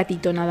estuvimos un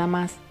ratito nada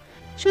más.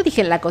 Yo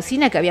dije en la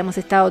cocina que habíamos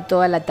estado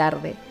toda la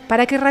tarde,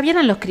 para que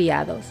rabiaran los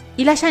criados.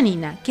 Y la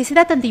Janina, que se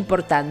da tanta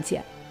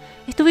importancia.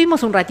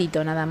 Estuvimos un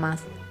ratito nada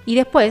más. Y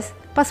después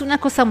pasó una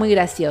cosa muy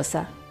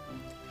graciosa.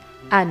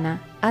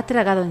 Ana ha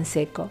tragado en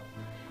seco,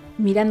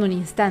 mirando un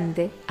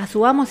instante a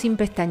su amo sin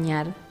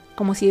pestañear,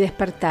 como si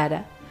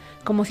despertara,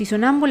 como si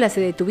sonámbula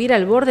se detuviera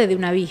al borde de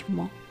un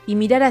abismo y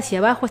mirara hacia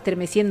abajo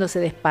estremeciéndose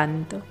de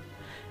espanto.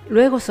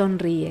 Luego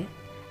sonríe,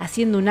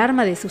 haciendo un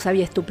arma de su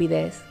sabia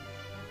estupidez.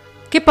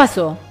 ¿Qué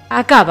pasó?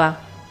 Acaba.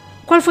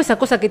 ¿Cuál fue esa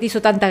cosa que te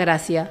hizo tanta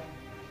gracia?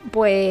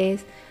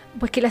 Pues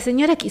que la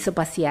señora quiso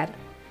pasear,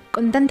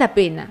 con tanta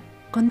pena,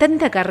 con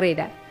tanta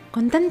carrera,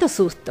 con tanto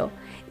susto,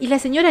 y la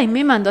señora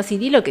AIMÉE mandó a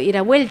Cirilo que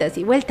diera vueltas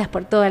y vueltas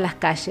por todas las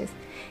calles,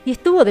 y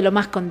estuvo de lo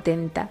más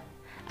contenta.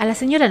 A la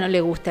señora no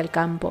le gusta el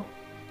campo.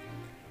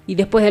 ¿Y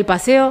después del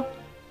paseo?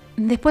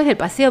 Después del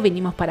paseo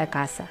vinimos para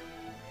casa.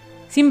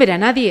 ¿Sin ver a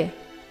nadie?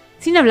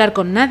 ¿Sin hablar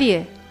con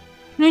nadie?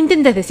 No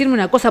intentes decirme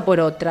una cosa por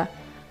otra.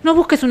 No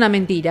busques una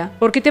mentira,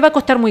 porque te va a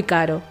costar muy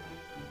caro.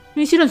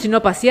 ¿No hicieron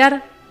sino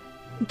pasear?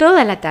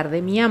 Toda la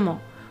tarde, mi amo.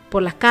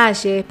 Por las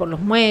calles, por los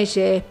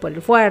muelles, por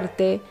el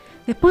fuerte.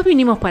 Después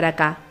vinimos para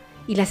acá,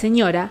 y la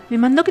señora me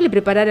mandó que le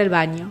preparara el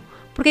baño,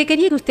 porque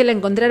quería que usted la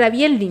encontrara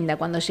bien linda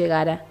cuando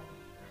llegara.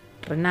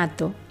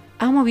 Renato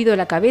ha movido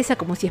la cabeza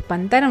como si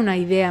espantara una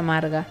idea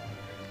amarga.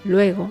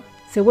 Luego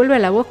se vuelve a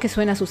la voz que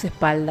suena a sus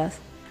espaldas.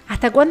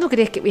 ¿Hasta cuándo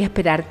crees que voy a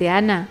esperarte,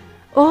 Ana?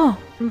 ¡Oh,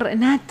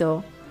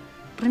 Renato!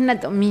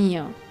 Renato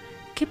mío,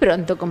 qué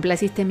pronto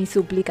complaciste mi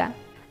súplica.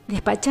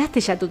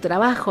 ¿Despachaste ya tu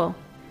trabajo?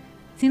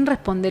 Sin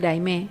responder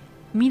AIMÉE,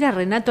 mira a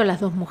Renato a las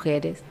dos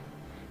mujeres.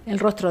 El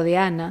rostro de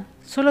Ana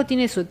solo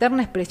tiene su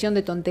eterna expresión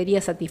de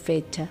tontería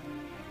satisfecha.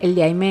 El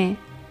de AIMÉE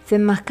se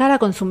enmascara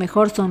con su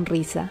mejor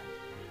sonrisa.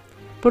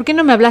 ¿Por qué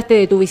no me hablaste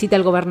de tu visita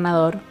al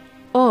gobernador?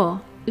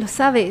 Oh, ¿lo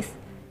sabes?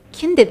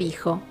 ¿Quién te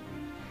dijo?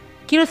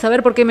 Quiero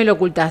saber por qué me lo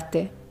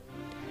ocultaste.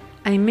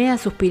 AIMÉE ha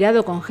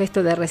suspirado con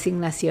gesto de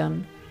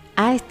resignación.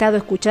 Ha estado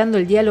escuchando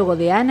el diálogo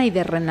de Ana y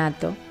de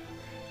Renato.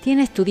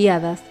 Tiene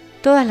estudiadas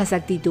todas las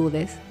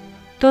actitudes,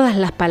 todas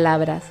las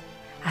palabras,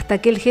 hasta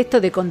aquel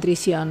gesto de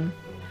contrición,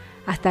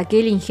 hasta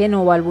aquel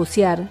ingenuo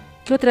balbucear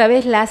que otra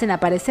vez la hacen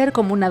aparecer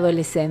como una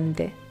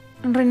adolescente.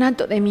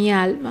 Renato de mi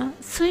alma,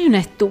 soy una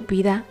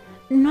estúpida.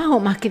 No hago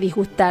más que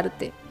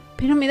disgustarte,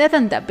 pero me da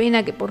tanta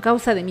pena que por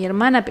causa de mi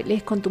hermana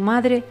pelees con tu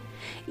madre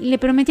y le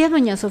prometí a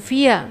doña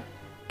Sofía.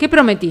 ¿Qué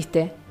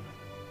prometiste?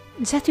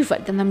 Ya estoy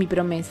faltando a mi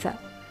promesa.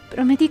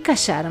 Prometí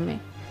callarme.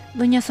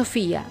 Doña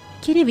Sofía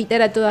quiere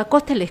evitar a toda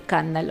costa el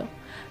escándalo.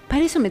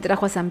 Para eso me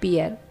trajo a San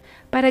Pierre,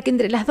 para que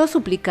entre las dos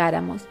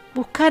suplicáramos,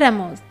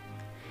 buscáramos.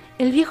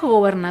 El viejo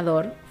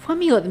gobernador fue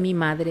amigo de mi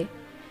madre.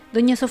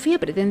 Doña Sofía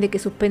pretende que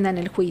suspendan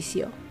el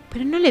juicio,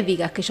 pero no le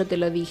digas que yo te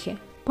lo dije,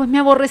 pues me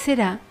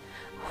aborrecerá.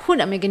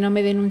 Júrame que no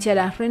me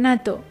denunciarás,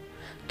 Renato.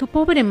 Tu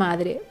pobre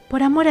madre,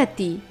 por amor a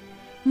ti,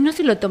 no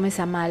se lo tomes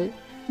a mal,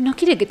 no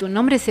quiere que tu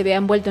nombre se vea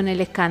envuelto en el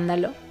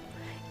escándalo.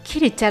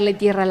 Quiere echarle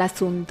tierra al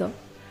asunto.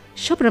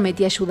 Yo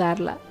prometí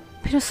ayudarla,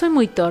 pero soy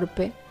muy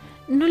torpe.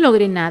 No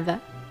logré nada.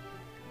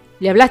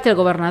 ¿Le hablaste al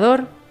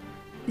gobernador?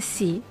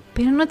 Sí,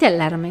 pero no te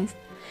alarmes.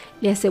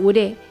 Le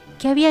aseguré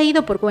que había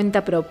ido por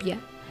cuenta propia,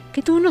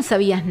 que tú no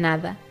sabías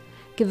nada,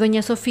 que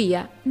doña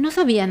Sofía no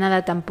sabía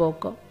nada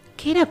tampoco,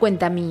 que era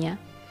cuenta mía.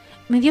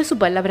 Me dio su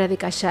palabra de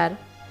callar.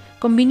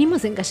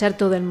 Convinimos en callar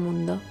todo el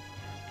mundo.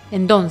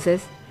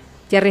 Entonces,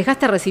 ¿te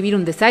arriesgaste a recibir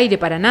un desaire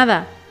para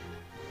nada?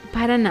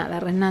 Para nada,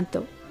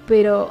 Renato.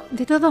 Pero,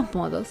 de todos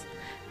modos,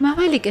 más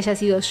vale que haya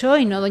sido yo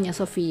y no doña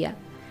Sofía.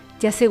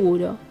 Te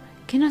aseguro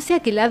que no sé a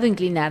qué lado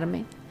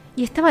inclinarme,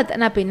 y estaba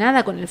tan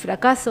apenada con el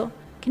fracaso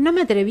que no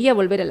me atreví a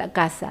volver a la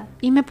casa,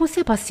 y me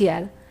puse a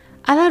pasear,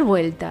 a dar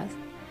vueltas.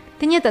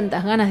 Tenía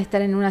tantas ganas de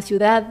estar en una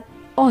ciudad.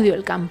 Odio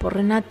el campo,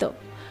 Renato.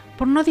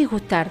 Por no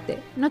disgustarte,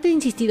 no te he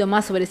insistido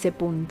más sobre ese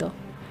punto.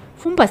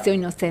 Fue un paseo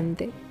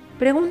inocente.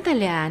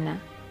 Pregúntale a Ana.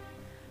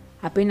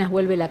 Apenas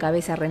vuelve la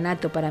cabeza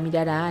Renato para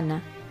mirar a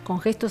Ana, con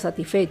gesto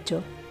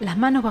satisfecho, las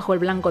manos bajo el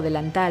blanco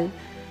delantal,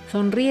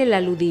 sonríe la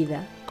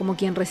aludida, como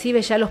quien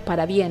recibe ya los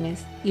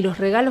parabienes y los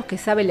regalos que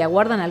sabe le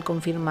aguardan al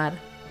confirmar.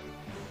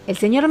 El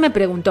señor me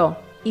preguntó,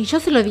 y yo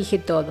se lo dije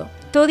todo,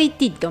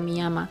 toditito,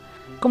 mi ama.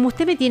 Como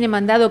usted me tiene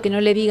mandado que no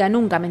le diga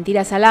nunca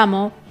mentiras al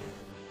amo.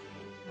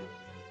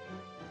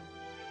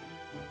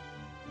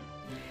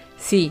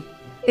 Sí,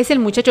 es el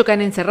muchacho que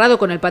han encerrado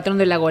con el patrón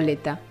de la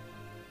goleta.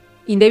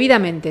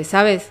 Indebidamente,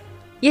 ¿sabes?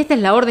 Y esta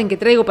es la orden que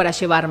traigo para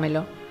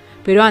llevármelo.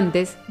 Pero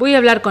antes voy a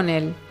hablar con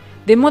él,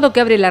 de modo que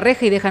abre la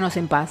reja y déjanos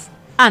en paz.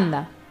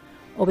 Anda.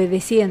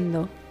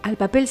 Obedeciendo al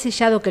papel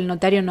sellado que el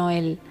notario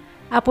Noel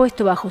ha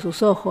puesto bajo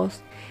sus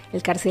ojos,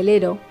 el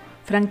carcelero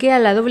franquea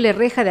la doble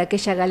reja de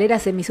aquella galera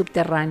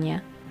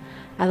semisubterránea,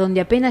 a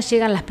donde apenas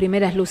llegan las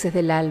primeras luces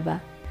del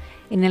alba.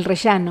 En el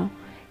rellano,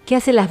 que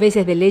hace las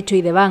veces de lecho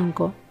y de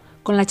banco,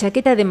 con la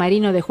chaqueta de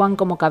marino de Juan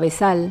como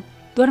cabezal,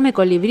 duerme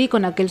Colibrí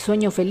con aquel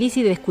sueño feliz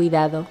y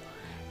descuidado,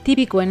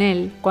 típico en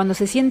él cuando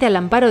se siente al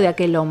amparo de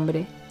aquel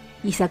hombre,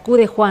 y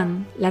sacude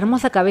Juan la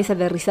hermosa cabeza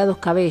de rizados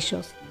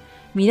cabellos,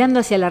 mirando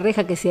hacia la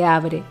reja que se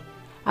abre,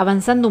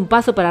 avanzando un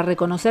paso para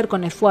reconocer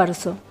con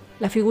esfuerzo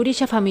la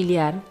figurilla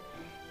familiar,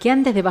 que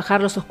antes de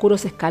bajar los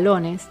oscuros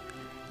escalones,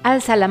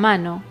 alza la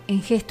mano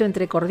en gesto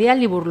entre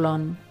cordial y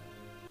burlón.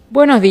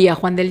 Buenos días,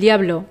 Juan del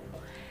Diablo.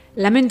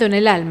 Lamento en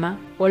el alma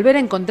volver a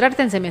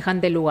encontrarte en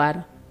semejante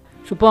lugar.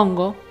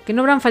 Supongo que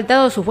no habrán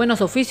faltado sus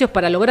buenos oficios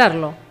para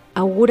lograrlo,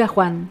 augura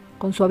Juan,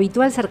 con su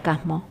habitual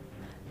sarcasmo.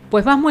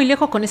 Pues vas muy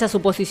lejos con esas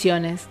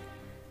suposiciones,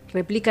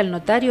 replica el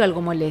notario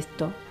algo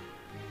molesto.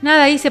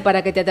 Nada hice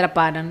para que te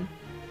atraparan,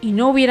 y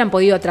no hubieran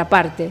podido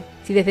atraparte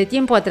si desde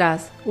tiempo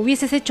atrás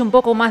hubieses hecho un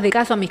poco más de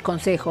caso a mis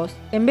consejos,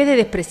 en vez de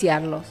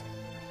despreciarlos.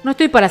 No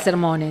estoy para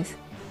sermones.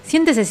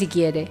 Siéntese si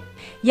quiere,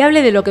 y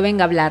hable de lo que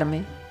venga a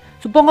hablarme.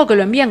 Supongo que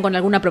lo envían con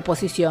alguna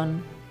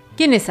proposición.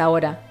 ¿Quién es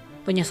ahora?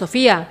 ¿Doña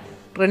Sofía?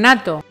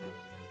 ¿Renato?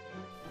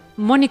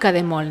 Mónica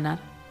de Molnar.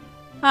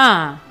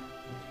 Ah,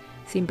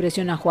 se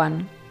impresiona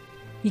Juan.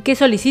 ¿Y qué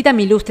solicita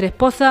mi ilustre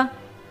esposa?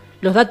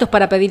 ¿Los datos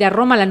para pedir a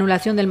Roma la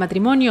anulación del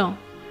matrimonio?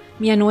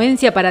 ¿Mi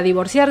anuencia para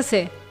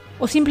divorciarse?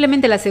 ¿O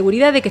simplemente la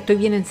seguridad de que estoy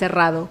bien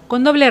encerrado,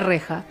 con doble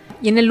reja,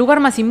 y en el lugar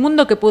más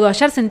inmundo que pudo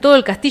hallarse en todo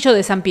el castillo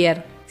de San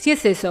Pierre? Si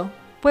es eso,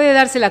 puede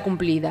dársela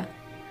cumplida.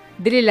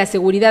 Dele la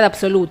seguridad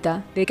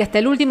absoluta de que hasta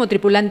el último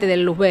tripulante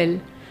del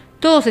Luzbel,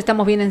 todos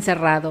estamos bien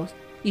encerrados,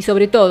 y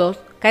sobre todos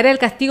caerá el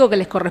castigo que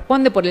les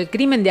corresponde por el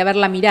crimen de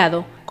haberla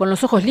mirado, con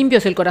los ojos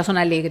limpios y el corazón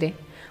alegre,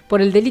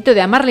 por el delito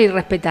de amarla y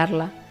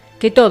respetarla,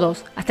 que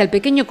todos, hasta el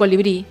pequeño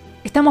colibrí,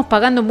 estamos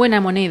pagando en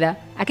buena moneda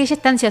aquella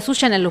estancia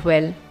suya en el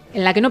Luzbel,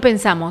 en la que no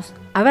pensamos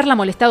haberla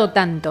molestado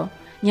tanto,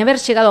 ni haber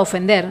llegado a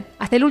ofender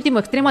hasta el último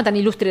extremo a tan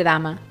ilustre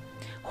dama.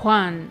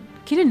 Juan,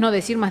 ¿quieres no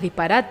decir más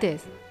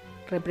disparates?,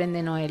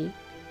 reprende Noel.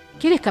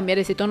 ¿Quieres cambiar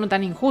ese tono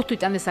tan injusto y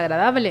tan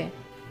desagradable?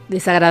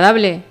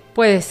 ¿Desagradable?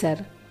 Puede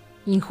ser.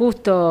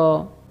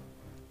 Injusto...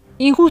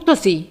 Injusto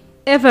sí,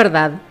 es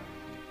verdad.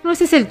 No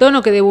ese es el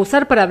tono que debo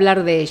usar para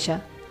hablar de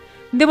ella.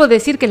 Debo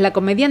decir que es la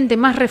comediante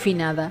más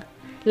refinada,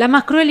 la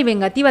más cruel y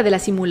vengativa de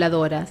las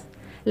simuladoras,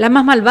 la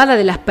más malvada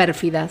de las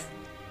pérfidas.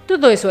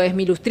 Todo eso es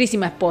mi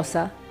ilustrísima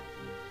esposa.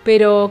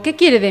 Pero, ¿qué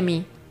quiere de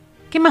mí?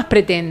 ¿Qué más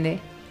pretende?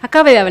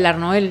 Acabe de hablar,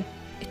 Noel.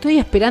 Estoy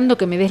esperando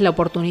que me des la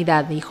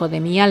oportunidad, hijo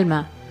de mi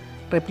alma,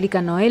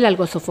 replica Noel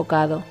algo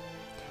sofocado.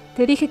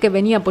 Te dije que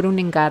venía por un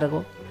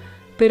encargo,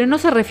 pero no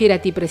se refiere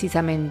a ti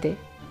precisamente.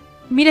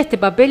 Mira este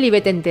papel y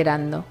vete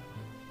enterando.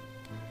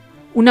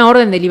 ¿Una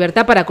orden de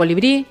libertad para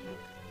Colibrí?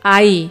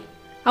 Ahí,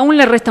 aún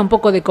le resta un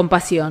poco de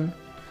compasión.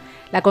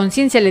 ¿La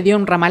conciencia le dio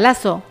un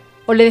ramalazo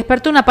o le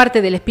despertó una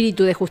parte del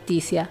espíritu de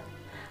justicia?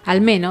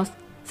 Al menos,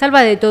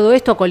 salva de todo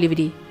esto a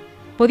Colibrí.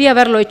 Podía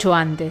haberlo hecho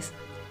antes.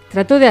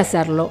 Trató de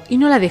hacerlo y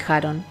no la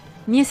dejaron.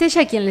 Ni es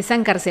ella quien les ha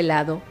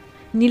encarcelado,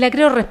 ni la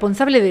creo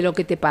responsable de lo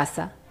que te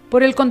pasa.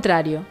 Por el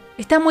contrario,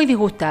 está muy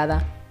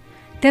disgustada.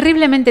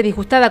 Terriblemente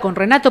disgustada con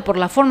Renato por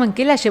la forma en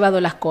que él ha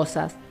llevado las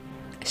cosas.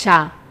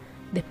 Ya,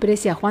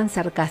 desprecia a Juan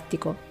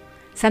sarcástico.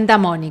 Santa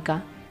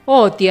Mónica.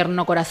 Oh,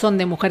 tierno corazón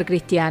de mujer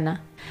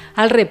cristiana.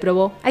 Al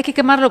réprobo hay que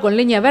quemarlo con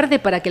leña verde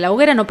para que la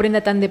hoguera no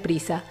prenda tan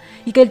deprisa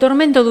y que el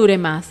tormento dure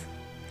más.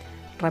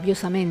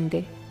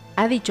 Rabiosamente,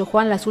 ha dicho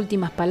Juan las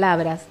últimas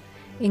palabras,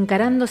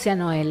 encarándose a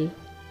Noel,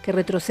 que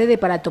retrocede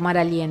para tomar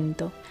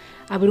aliento,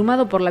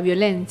 abrumado por la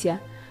violencia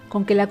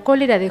con que la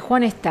cólera de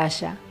Juan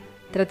estalla,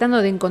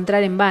 tratando de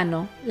encontrar en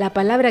vano la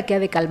palabra que ha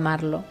de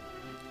calmarlo.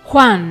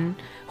 Juan,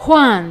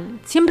 Juan,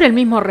 siempre el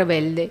mismo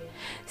rebelde,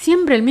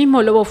 siempre el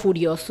mismo lobo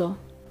furioso.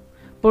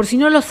 Por si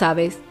no lo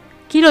sabes,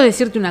 quiero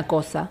decirte una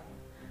cosa.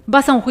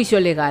 Vas a un juicio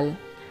legal.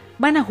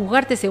 Van a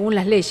juzgarte según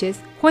las leyes,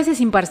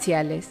 jueces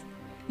imparciales,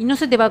 y no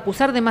se te va a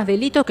acusar de más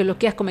delitos que los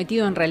que has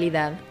cometido en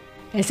realidad.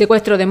 El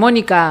secuestro de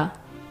Mónica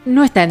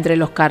no está entre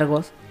los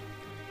cargos.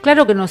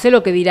 Claro que no sé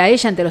lo que dirá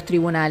ella ante los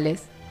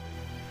tribunales.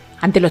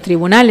 ¿Ante los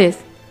tribunales?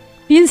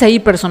 ¿Piensa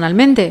ir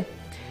personalmente?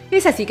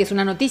 Esa sí que es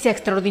una noticia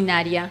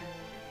extraordinaria.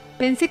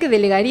 Pensé que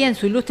delegaría en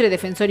su ilustre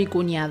defensor y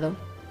cuñado,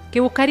 que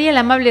buscaría el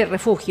amable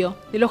refugio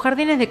de los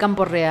jardines de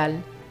Campo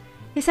Real.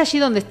 Es allí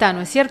donde está,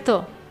 ¿no es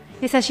cierto?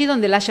 ¿Es allí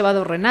donde la ha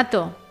llevado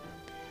Renato?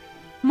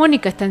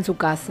 Mónica está en su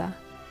casa,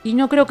 y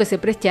no creo que se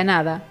preste a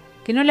nada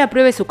que no le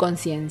apruebe su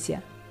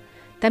conciencia.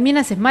 También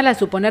haces mal al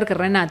suponer que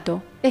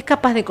Renato es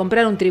capaz de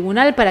comprar un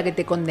tribunal para que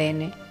te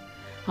condene.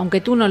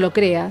 Aunque tú no lo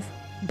creas,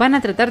 van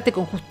a tratarte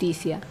con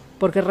justicia,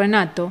 porque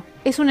Renato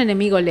es un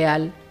enemigo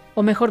leal,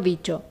 o mejor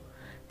dicho,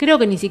 creo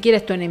que ni siquiera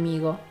es tu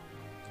enemigo.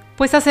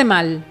 Pues hace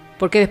mal,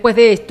 porque después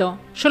de esto,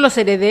 yo lo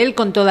seré de él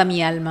con toda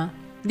mi alma.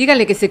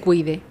 Dígale que se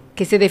cuide,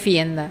 que se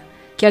defienda,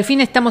 que al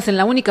fin estamos en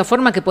la única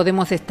forma que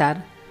podemos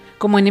estar,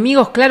 como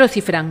enemigos claros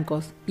y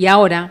francos. Y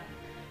ahora,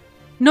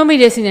 no me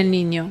iré sin el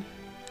niño.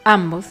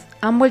 Ambos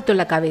han vuelto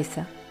la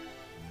cabeza.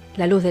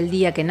 La luz del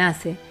día que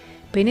nace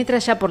penetra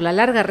ya por la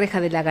larga reja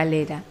de la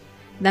galera,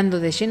 dando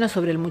de lleno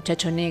sobre el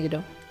muchacho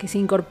negro, que se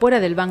incorpora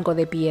del banco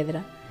de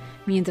piedra,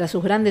 mientras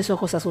sus grandes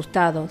ojos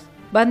asustados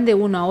van de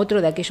uno a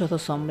otro de aquellos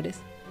dos hombres.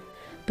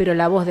 Pero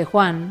la voz de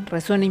Juan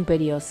resuena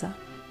imperiosa.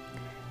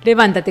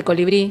 «Levántate,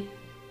 Colibrí.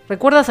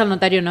 ¿Recuerdas al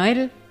notario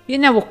Noel?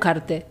 Viene a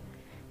buscarte.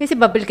 Ese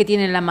papel que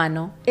tiene en la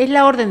mano es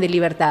la orden de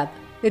libertad,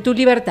 de tu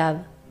libertad».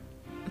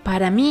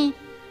 «¿Para mí?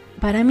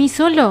 ¿Para mí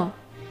solo?»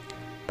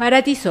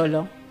 «Para ti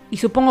solo. Y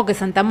supongo que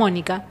Santa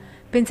Mónica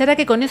pensará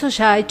que con eso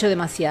ya ha hecho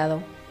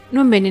demasiado.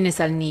 No envenenes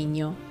al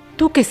niño.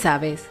 ¿Tú qué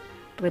sabes?»,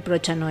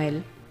 reprocha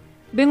Noel.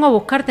 «Vengo a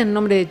buscarte en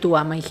nombre de tu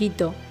ama,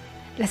 hijito.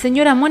 La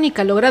señora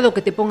Mónica ha logrado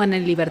que te pongan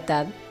en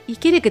libertad y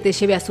quiere que te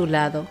lleve a su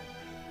lado».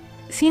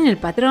 «¿Sin el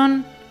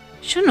patrón?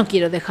 Yo no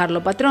quiero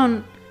dejarlo,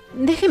 patrón.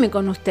 Déjeme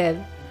con usted.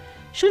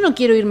 Yo no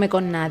quiero irme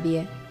con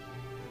nadie».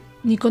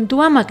 «¿Ni con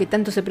tu ama que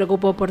tanto se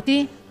preocupó por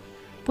ti?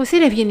 Pues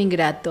eres bien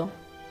ingrato».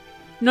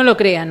 «No lo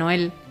crea,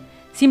 Noel.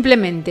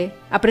 Simplemente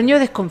aprendió a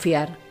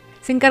desconfiar.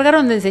 Se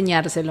encargaron de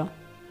enseñárselo»,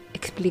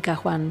 explica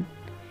Juan,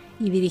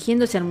 y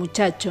dirigiéndose al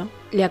muchacho,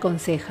 le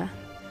aconseja.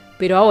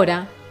 «Pero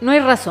ahora no hay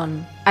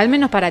razón, al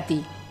menos para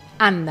ti.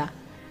 Anda,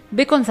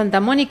 ve con Santa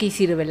Mónica y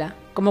sírvela,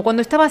 como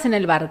cuando estabas en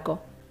el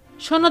barco.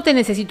 Yo no te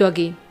necesito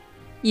aquí,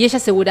 y ella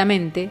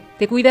seguramente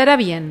te cuidará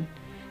bien.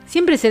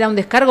 Siempre será un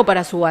descargo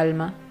para su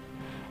alma».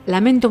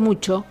 «Lamento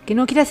mucho que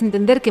no quieras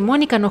entender que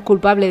Mónica no es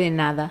culpable de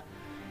nada»,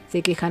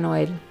 se queja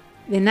Noel.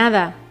 «¿De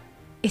nada?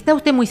 ¿Está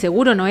usted muy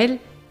seguro, Noel?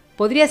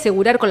 ¿Podría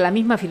asegurar con la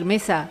misma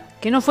firmeza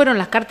que no fueron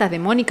las cartas de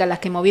Mónica las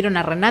que movieron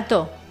a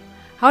Renato?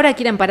 Ahora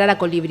quiere amparar a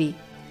Colibrí,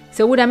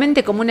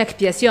 seguramente como una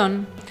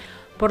expiación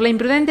por la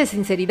imprudente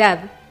sinceridad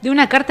de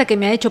una carta que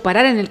me ha hecho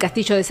parar en el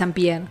castillo de San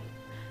Pierre.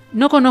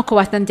 No conozco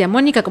bastante a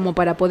Mónica como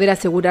para poder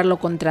asegurar lo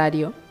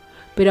contrario,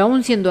 pero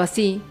aún siendo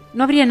así,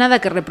 no habría nada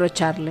que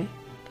reprocharle.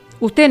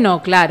 Usted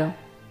no, claro,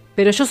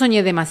 pero yo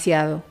soñé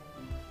demasiado.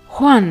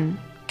 Juan,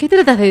 ¿qué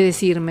tratas de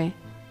decirme?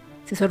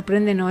 Se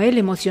sorprende Noel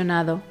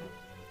emocionado.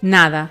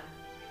 Nada.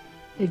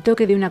 El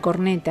toque de una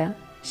corneta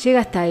llega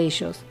hasta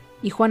ellos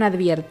y Juan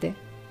advierte.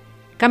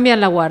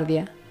 Cambian la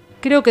guardia.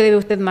 Creo que debe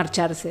usted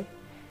marcharse.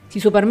 Si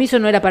su permiso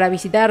no era para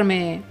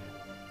visitarme...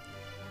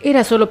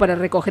 Era solo para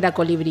recoger a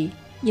Colibrí.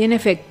 Y en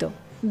efecto,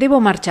 debo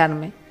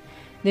marcharme.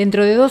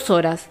 Dentro de 2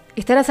 horas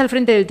estarás al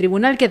frente del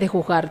tribunal que ha de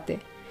juzgarte.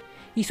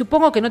 Y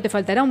supongo que no te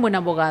faltará un buen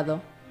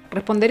abogado.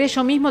 Responderé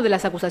yo mismo de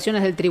las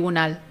acusaciones del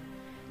tribunal,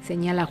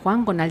 señala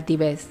Juan con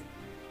altivez.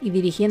 Y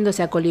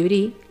dirigiéndose a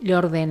Colibrí, le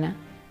ordena.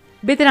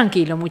 Ve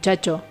tranquilo,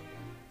 muchacho.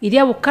 Iré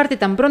a buscarte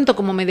tan pronto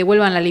como me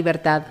devuelvan la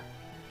libertad.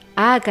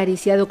 Ha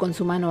acariciado con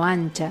su mano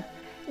ancha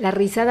la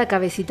rizada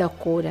cabecita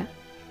oscura.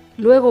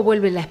 Luego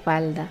vuelve la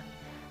espalda,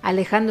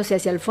 alejándose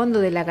hacia el fondo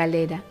de la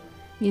galera,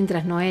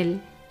 mientras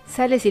Noel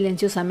sale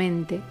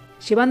silenciosamente,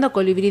 llevando a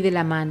Colibrí de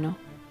la mano.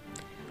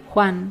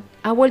 Juan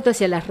ha vuelto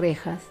hacia las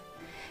rejas.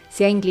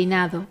 Se ha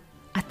inclinado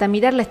hasta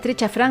mirar la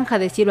estrecha franja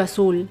de cielo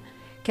azul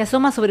que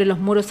asoma sobre los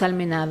muros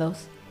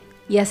almenados,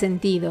 y ha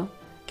sentido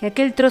que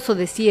aquel trozo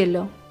de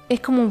cielo es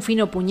como un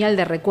fino puñal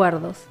de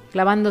recuerdos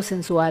clavándose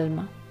en su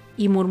alma,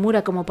 y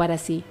murmura como para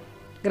sí: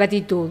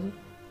 gratitud,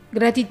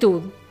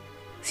 gratitud.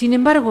 Sin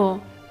embargo,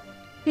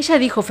 ella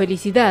dijo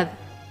felicidad,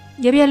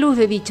 y había luz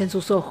de dicha en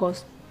sus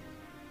ojos.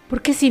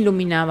 ¿Por qué se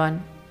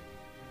iluminaban?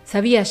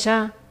 ¿Sabía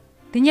ya?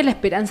 ¿Tenía la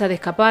esperanza de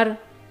escapar?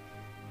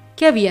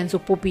 ¿Qué había en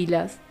sus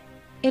pupilas?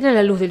 ¿Era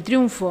la luz del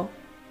triunfo?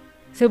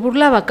 ¿Se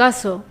burlaba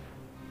acaso?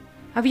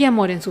 Había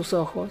amor en sus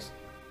ojos,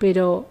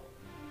 pero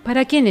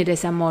 ¿para quién era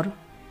ese amor?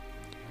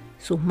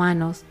 Sus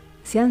manos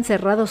se han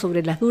cerrado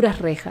sobre las duras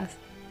rejas.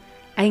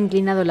 Ha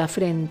inclinado la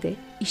frente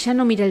y ya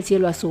no mira el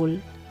cielo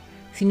azul,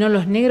 sino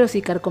los negros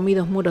y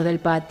carcomidos muros del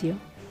patio.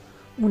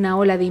 Una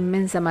ola de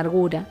inmensa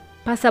amargura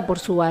pasa por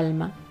su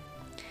alma,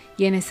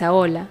 y en esa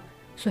ola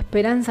su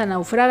esperanza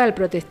naufraga al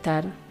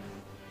protestar.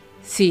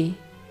 Sí,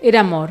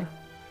 era amor.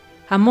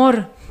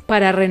 Amor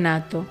para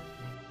Renato.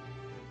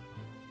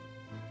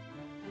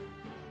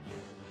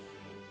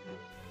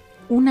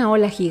 Una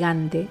ola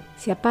gigante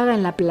se apaga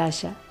en la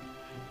playa,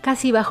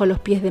 casi bajo los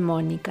pies de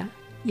Mónica,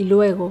 y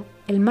luego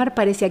el mar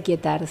parece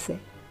aquietarse.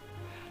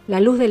 La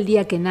luz del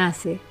día que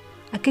nace,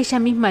 aquella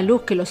misma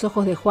luz que los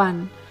ojos de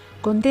Juan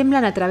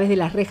contemplan a través de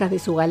las rejas de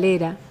su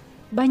galera,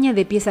 baña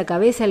de pies a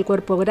cabeza el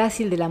cuerpo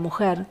grácil de la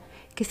mujer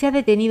que se ha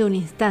detenido un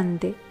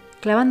instante,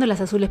 clavando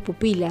las azules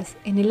pupilas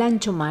en el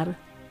ancho mar.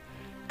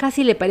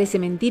 Casi le parece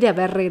mentira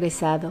haber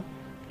regresado.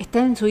 Está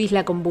en su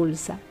isla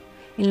convulsa,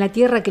 en la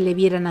tierra que le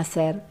viera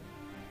nacer,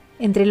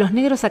 entre los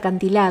negros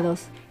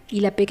acantilados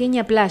y la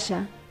pequeña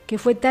playa que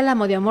fue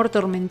tálamo de amor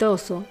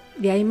tormentoso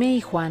de AIMÉE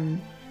y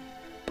Juan.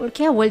 ¿Por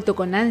qué ha vuelto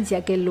con ansia a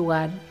aquel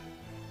lugar?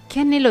 ¿Qué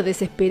anhelo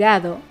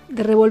desesperado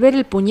de revolver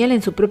el puñal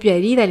en su propia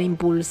herida le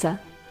impulsa?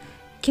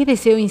 ¿Qué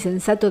deseo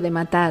insensato de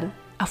matar,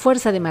 a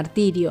fuerza de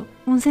martirio,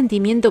 un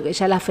sentimiento que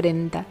ya la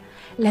afrenta,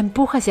 la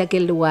empuja hacia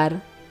aquel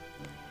lugar?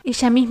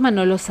 Ella misma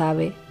no lo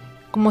sabe,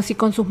 como si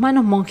con sus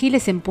manos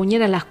monjiles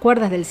empuñara las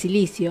cuerdas del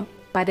cilicio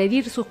para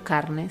herir sus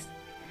carnes.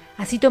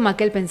 Así toma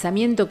aquel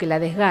pensamiento que la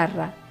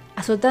desgarra,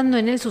 azotando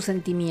en él sus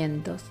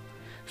sentimientos,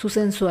 sus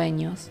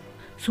ensueños,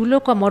 su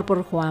loco amor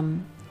por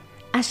Juan.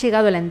 Ha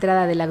llegado a la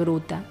entrada de la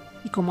gruta,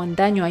 y como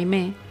antaño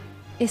AIMÉE,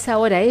 es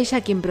ahora ella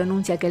quien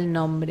pronuncia aquel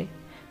nombre,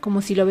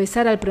 como si lo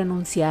besara al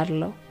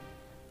pronunciarlo.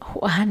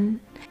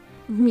 Juan,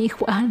 mi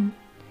Juan.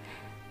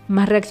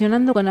 Mas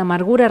reaccionando con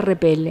amargura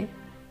repele.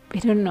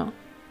 Pero no,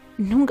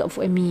 nunca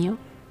fue mío,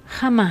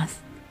 jamás,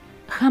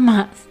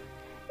 jamás.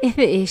 Es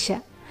de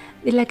ella,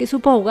 de la que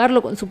supo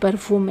ahogarlo con su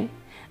perfume,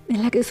 de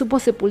la que supo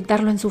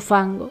sepultarlo en su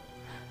fango.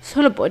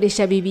 Solo por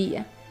ella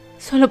vivía,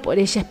 solo por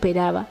ella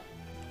esperaba.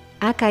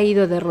 Ha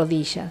caído de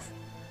rodillas,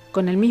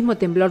 con el mismo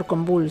temblor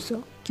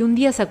convulso que un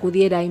día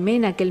sacudiera a AIMÉE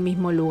en aquel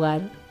mismo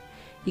lugar,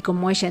 y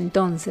como ella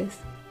entonces,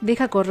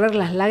 deja correr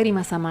las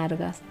lágrimas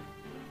amargas.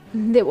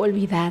 Debo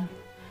olvidar,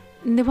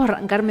 debo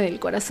arrancarme del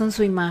corazón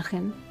su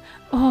imagen.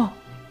 ¡Oh!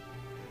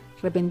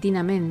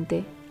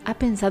 Repentinamente ha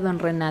pensado en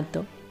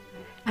Renato,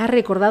 ha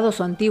recordado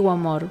su antiguo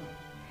amor,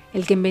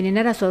 el que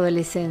envenenara su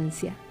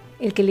adolescencia,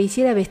 el que le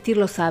hiciera vestir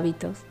los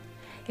hábitos,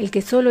 el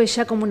que solo es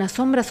ya como una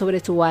sombra sobre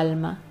su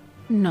alma.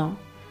 No,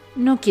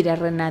 no quiere a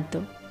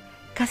Renato.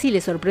 Casi le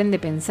sorprende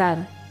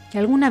pensar que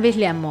alguna vez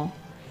le amó,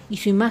 y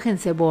su imagen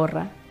se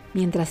borra,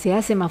 mientras se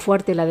hace más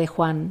fuerte la de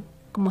Juan,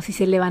 como si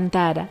se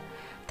levantara,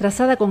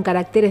 trazada con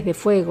caracteres de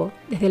fuego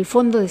desde el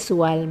fondo de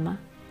su alma.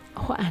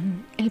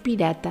 Juan, el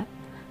pirata,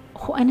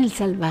 Juan el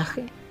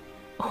salvaje,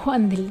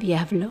 Juan del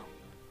diablo.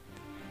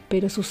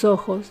 Pero sus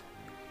ojos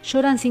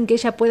lloran sin que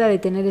ella pueda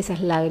detener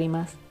esas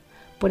lágrimas.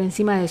 Por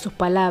encima de sus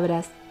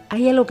palabras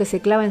hay algo que se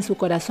clava en su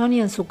corazón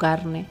y en su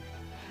carne.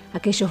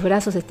 Aquellos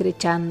brazos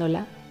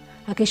estrechándola,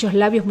 aquellos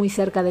labios muy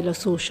cerca de los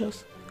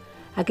suyos,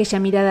 aquella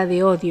mirada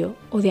de odio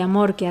o de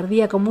amor que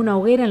ardía como una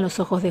hoguera en los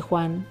ojos de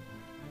Juan.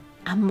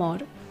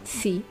 Amor,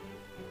 sí,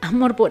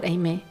 amor por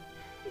AIMÉE,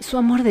 su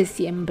amor de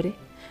siempre,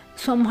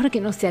 su amor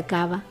que no se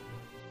acaba.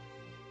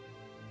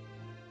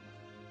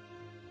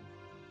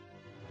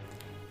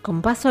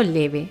 Con paso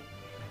leve,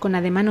 con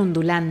ademán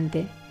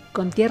ondulante,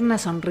 con tierna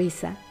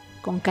sonrisa,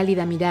 con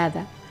cálida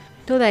mirada,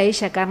 toda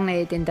ella carne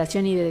de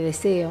tentación y de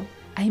deseo,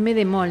 AIMÉE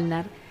de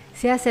Molnar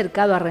se ha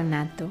acercado a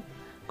Renato,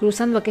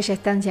 cruzando aquella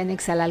estancia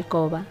anexa a la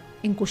alcoba,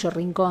 en cuyo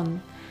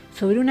rincón,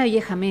 sobre una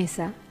vieja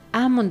mesa,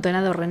 ha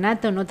amontonado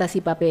Renato notas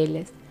y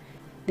papeles,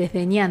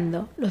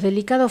 desdeñando los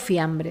delicados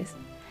fiambres,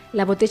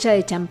 la botella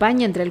de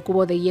champaña entre el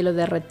cubo de hielo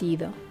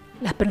derretido,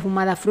 las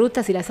perfumadas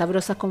frutas y las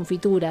sabrosas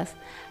confituras,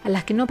 a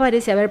las que no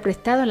parece haber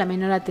prestado la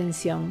menor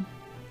atención.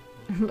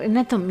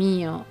 Renato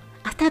mío,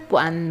 ¿hasta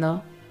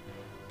cuándo?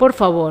 Por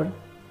favor,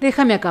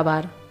 déjame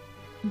acabar.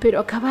 ¿Pero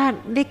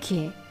acabar de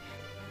qué?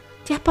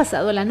 Te has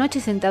pasado la noche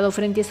sentado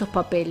frente a esos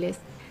papeles,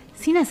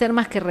 sin hacer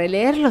más que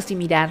releerlos y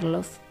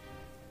mirarlos.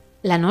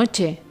 ¿La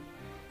noche?,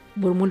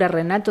 murmura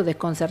Renato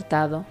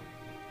desconcertado.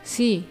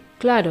 Sí,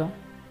 claro.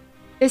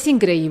 Es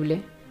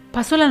increíble.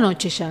 Pasó la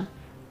noche ya.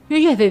 Y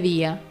hoy es de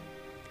día.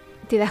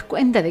 ¿Te das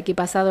cuenta de que he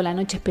pasado la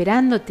noche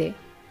esperándote?,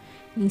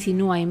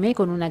 insinúa AIMÉE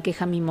con una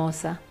queja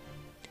mimosa.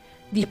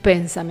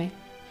 Dispénsame.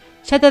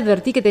 Ya te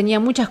advertí que tenía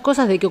muchas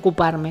cosas de que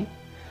ocuparme.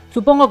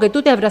 Supongo que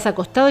tú te habrás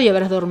acostado y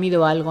habrás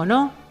dormido algo,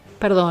 ¿no?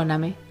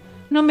 Perdóname.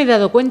 No me he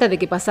dado cuenta de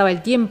que pasaba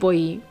el tiempo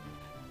y...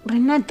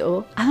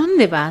 Renato, ¿a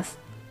dónde vas?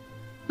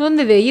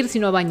 ¿Dónde de ir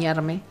sino a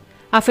bañarme,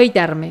 a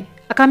afeitarme,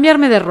 a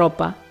cambiarme de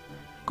ropa?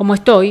 Como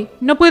estoy,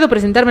 no puedo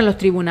presentarme en los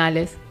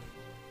tribunales.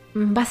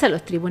 ¿Vas a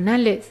los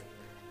tribunales?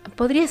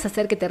 Podrías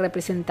hacer que te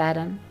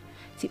representaran.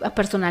 Si vas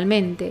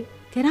personalmente,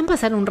 te harán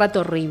pasar un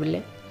rato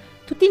horrible.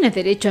 Tú tienes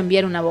derecho a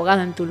enviar un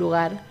abogado en tu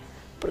lugar.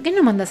 ¿Por qué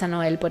no mandas a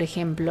Noel, por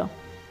ejemplo?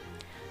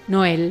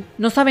 Noel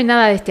no sabe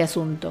nada de este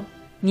asunto.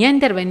 Ni ha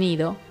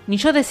intervenido, ni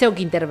yo deseo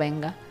que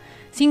intervenga.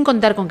 Sin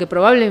contar con que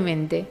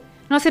probablemente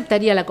no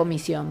aceptaría la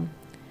comisión.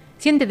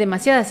 Siente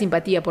demasiada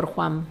simpatía por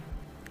Juan.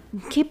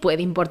 ¿Qué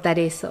puede importar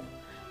eso?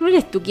 ¿No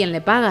eres tú quien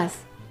le pagas?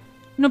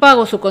 No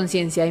pago su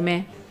conciencia,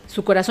 AIMÉE.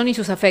 Su corazón y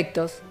sus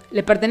afectos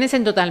le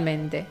pertenecen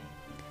totalmente.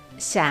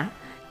 Ya,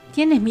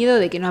 tienes miedo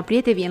de que no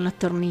apriete bien los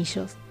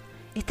tornillos.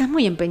 Estás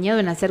muy empeñado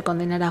en hacer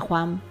condenar a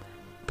Juan.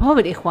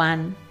 Pobre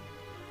Juan.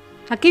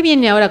 ¿A qué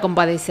viene ahora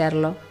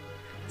compadecerlo?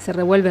 Se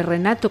revuelve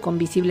Renato con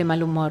visible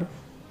mal humor.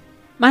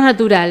 Más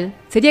natural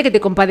sería que te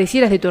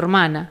compadecieras de tu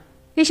hermana.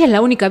 Ella es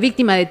la única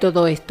víctima de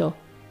todo esto.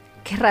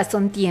 ¿Qué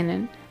razón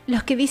tienen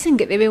los que dicen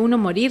que debe uno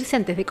morirse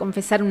antes de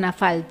confesar una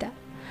falta?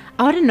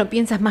 Ahora no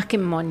piensas más que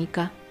en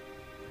Mónica.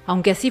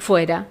 Aunque así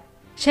fuera,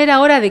 ya era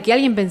hora de que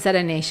alguien pensara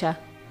en ella.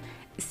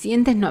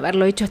 Sientes no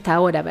haberlo hecho hasta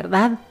ahora,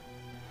 ¿verdad?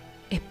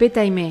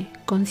 Espeta AIMÉE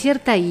con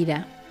cierta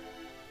ira.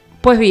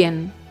 Pues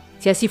bien,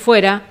 si así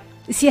fuera...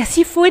 ¿Si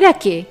así fuera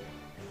qué?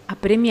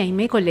 Apremia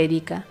AIMÉE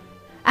colérica.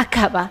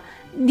 Acaba,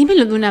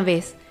 dímelo de una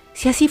vez.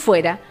 Si así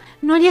fuera,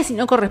 no haría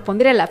sino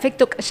corresponder al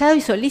afecto callado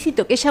y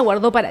solícito que ella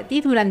guardó para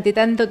ti durante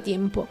tanto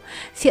tiempo.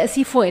 Si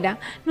así fuera,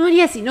 no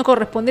haría sino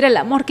corresponder al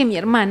amor que mi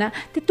hermana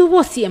te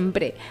tuvo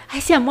siempre, a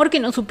ese amor que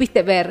no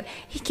supiste ver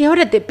y que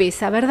ahora te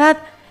pesa, ¿verdad?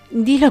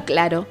 Dilo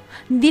claro,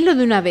 dilo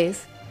de una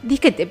vez, di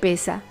que te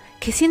pesa,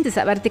 que sientes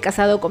haberte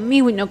casado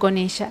conmigo y no con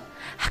ella.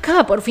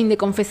 Acaba por fin de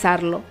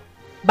confesarlo.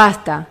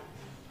 Basta,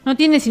 no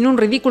tienes sino un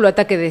ridículo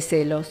ataque de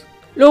celos.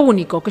 Lo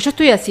único que yo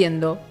estoy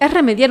haciendo es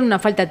remediar una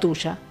falta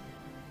tuya.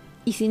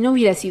 Y si no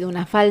hubiera sido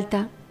una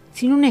falta,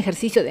 sin un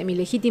ejercicio de mi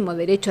legítimo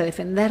derecho a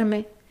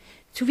defenderme,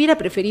 si hubiera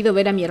preferido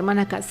ver a mi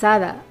hermana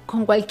casada,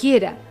 con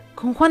cualquiera,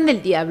 con Juan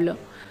del Diablo,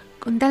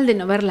 con tal de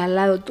no verla al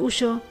lado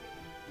tuyo...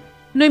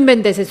 No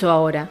inventes eso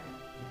ahora.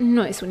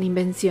 No es una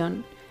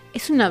invención,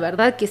 es una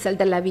verdad que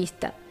salta a la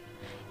vista.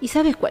 ¿Y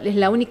sabes cuál es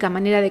la única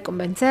manera de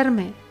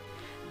convencerme?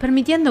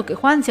 Permitiendo que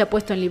Juan sea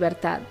puesto en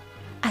libertad,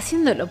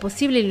 haciendo lo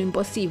posible y lo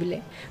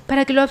imposible,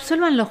 para que lo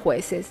absuelvan los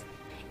jueces,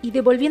 y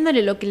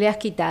devolviéndole lo que le has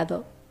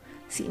quitado.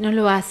 Si no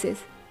lo haces,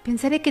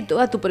 pensaré que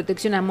toda tu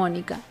protección a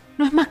Mónica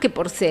no es más que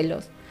por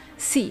celos.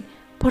 Sí,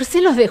 por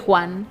celos de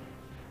Juan.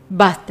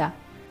 Basta.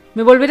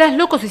 Me volverás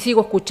loco si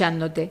sigo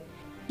escuchándote.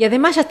 Y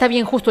además ya está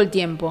bien justo el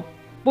tiempo.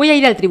 Voy a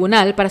ir al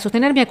tribunal para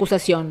sostener mi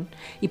acusación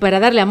y para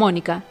darle a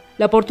Mónica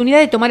la oportunidad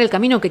de tomar el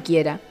camino que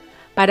quiera.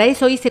 Para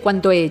eso hice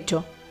cuanto he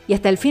hecho, y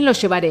hasta el fin lo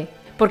llevaré,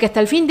 porque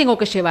hasta el fin tengo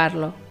que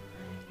llevarlo.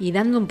 Y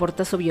dando un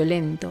portazo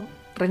violento,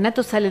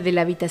 Renato sale de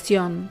la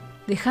habitación,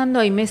 dejando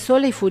a AIMÉE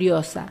sola y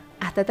furiosa,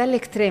 hasta tal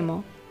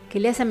extremo que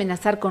le hace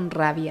amenazar con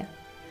rabia.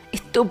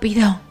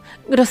 ¡Estúpido!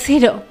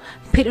 ¡Grosero!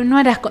 Pero no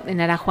harás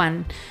condenar a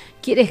Juan.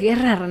 ¿Quieres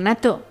guerra,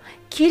 Renato?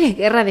 ¿Quieres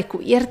guerra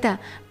descubierta?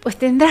 Pues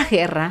tendrás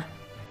guerra.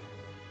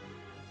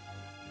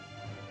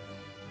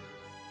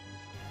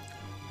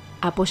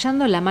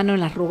 Apoyando la mano en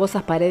las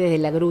rugosas paredes de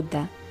la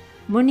gruta,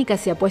 Mónica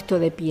se ha puesto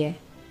de pie.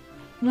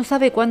 No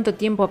sabe cuánto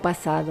tiempo ha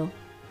pasado.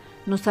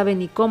 No sabe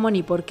ni cómo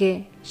ni por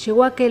qué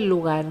llegó a aquel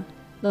lugar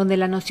donde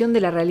la noción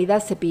de la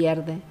realidad se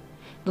pierde,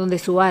 donde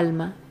su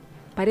alma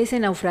parece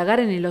naufragar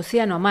en el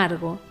océano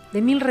amargo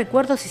de 1000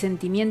 recuerdos y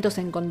sentimientos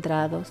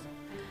encontrados,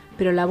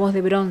 pero la voz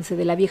de bronce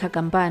de la vieja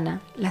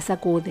campana la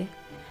sacude,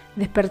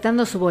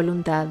 despertando su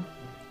voluntad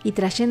y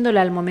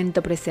trayéndola al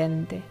momento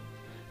presente.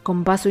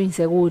 Con paso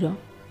inseguro,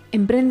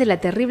 emprende la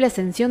terrible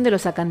ascensión de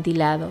los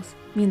acantilados,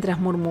 mientras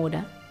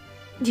murmura: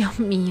 «Dios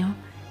mío,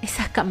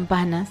 esas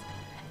campanas,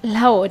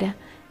 la hora,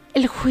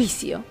 el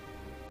juicio».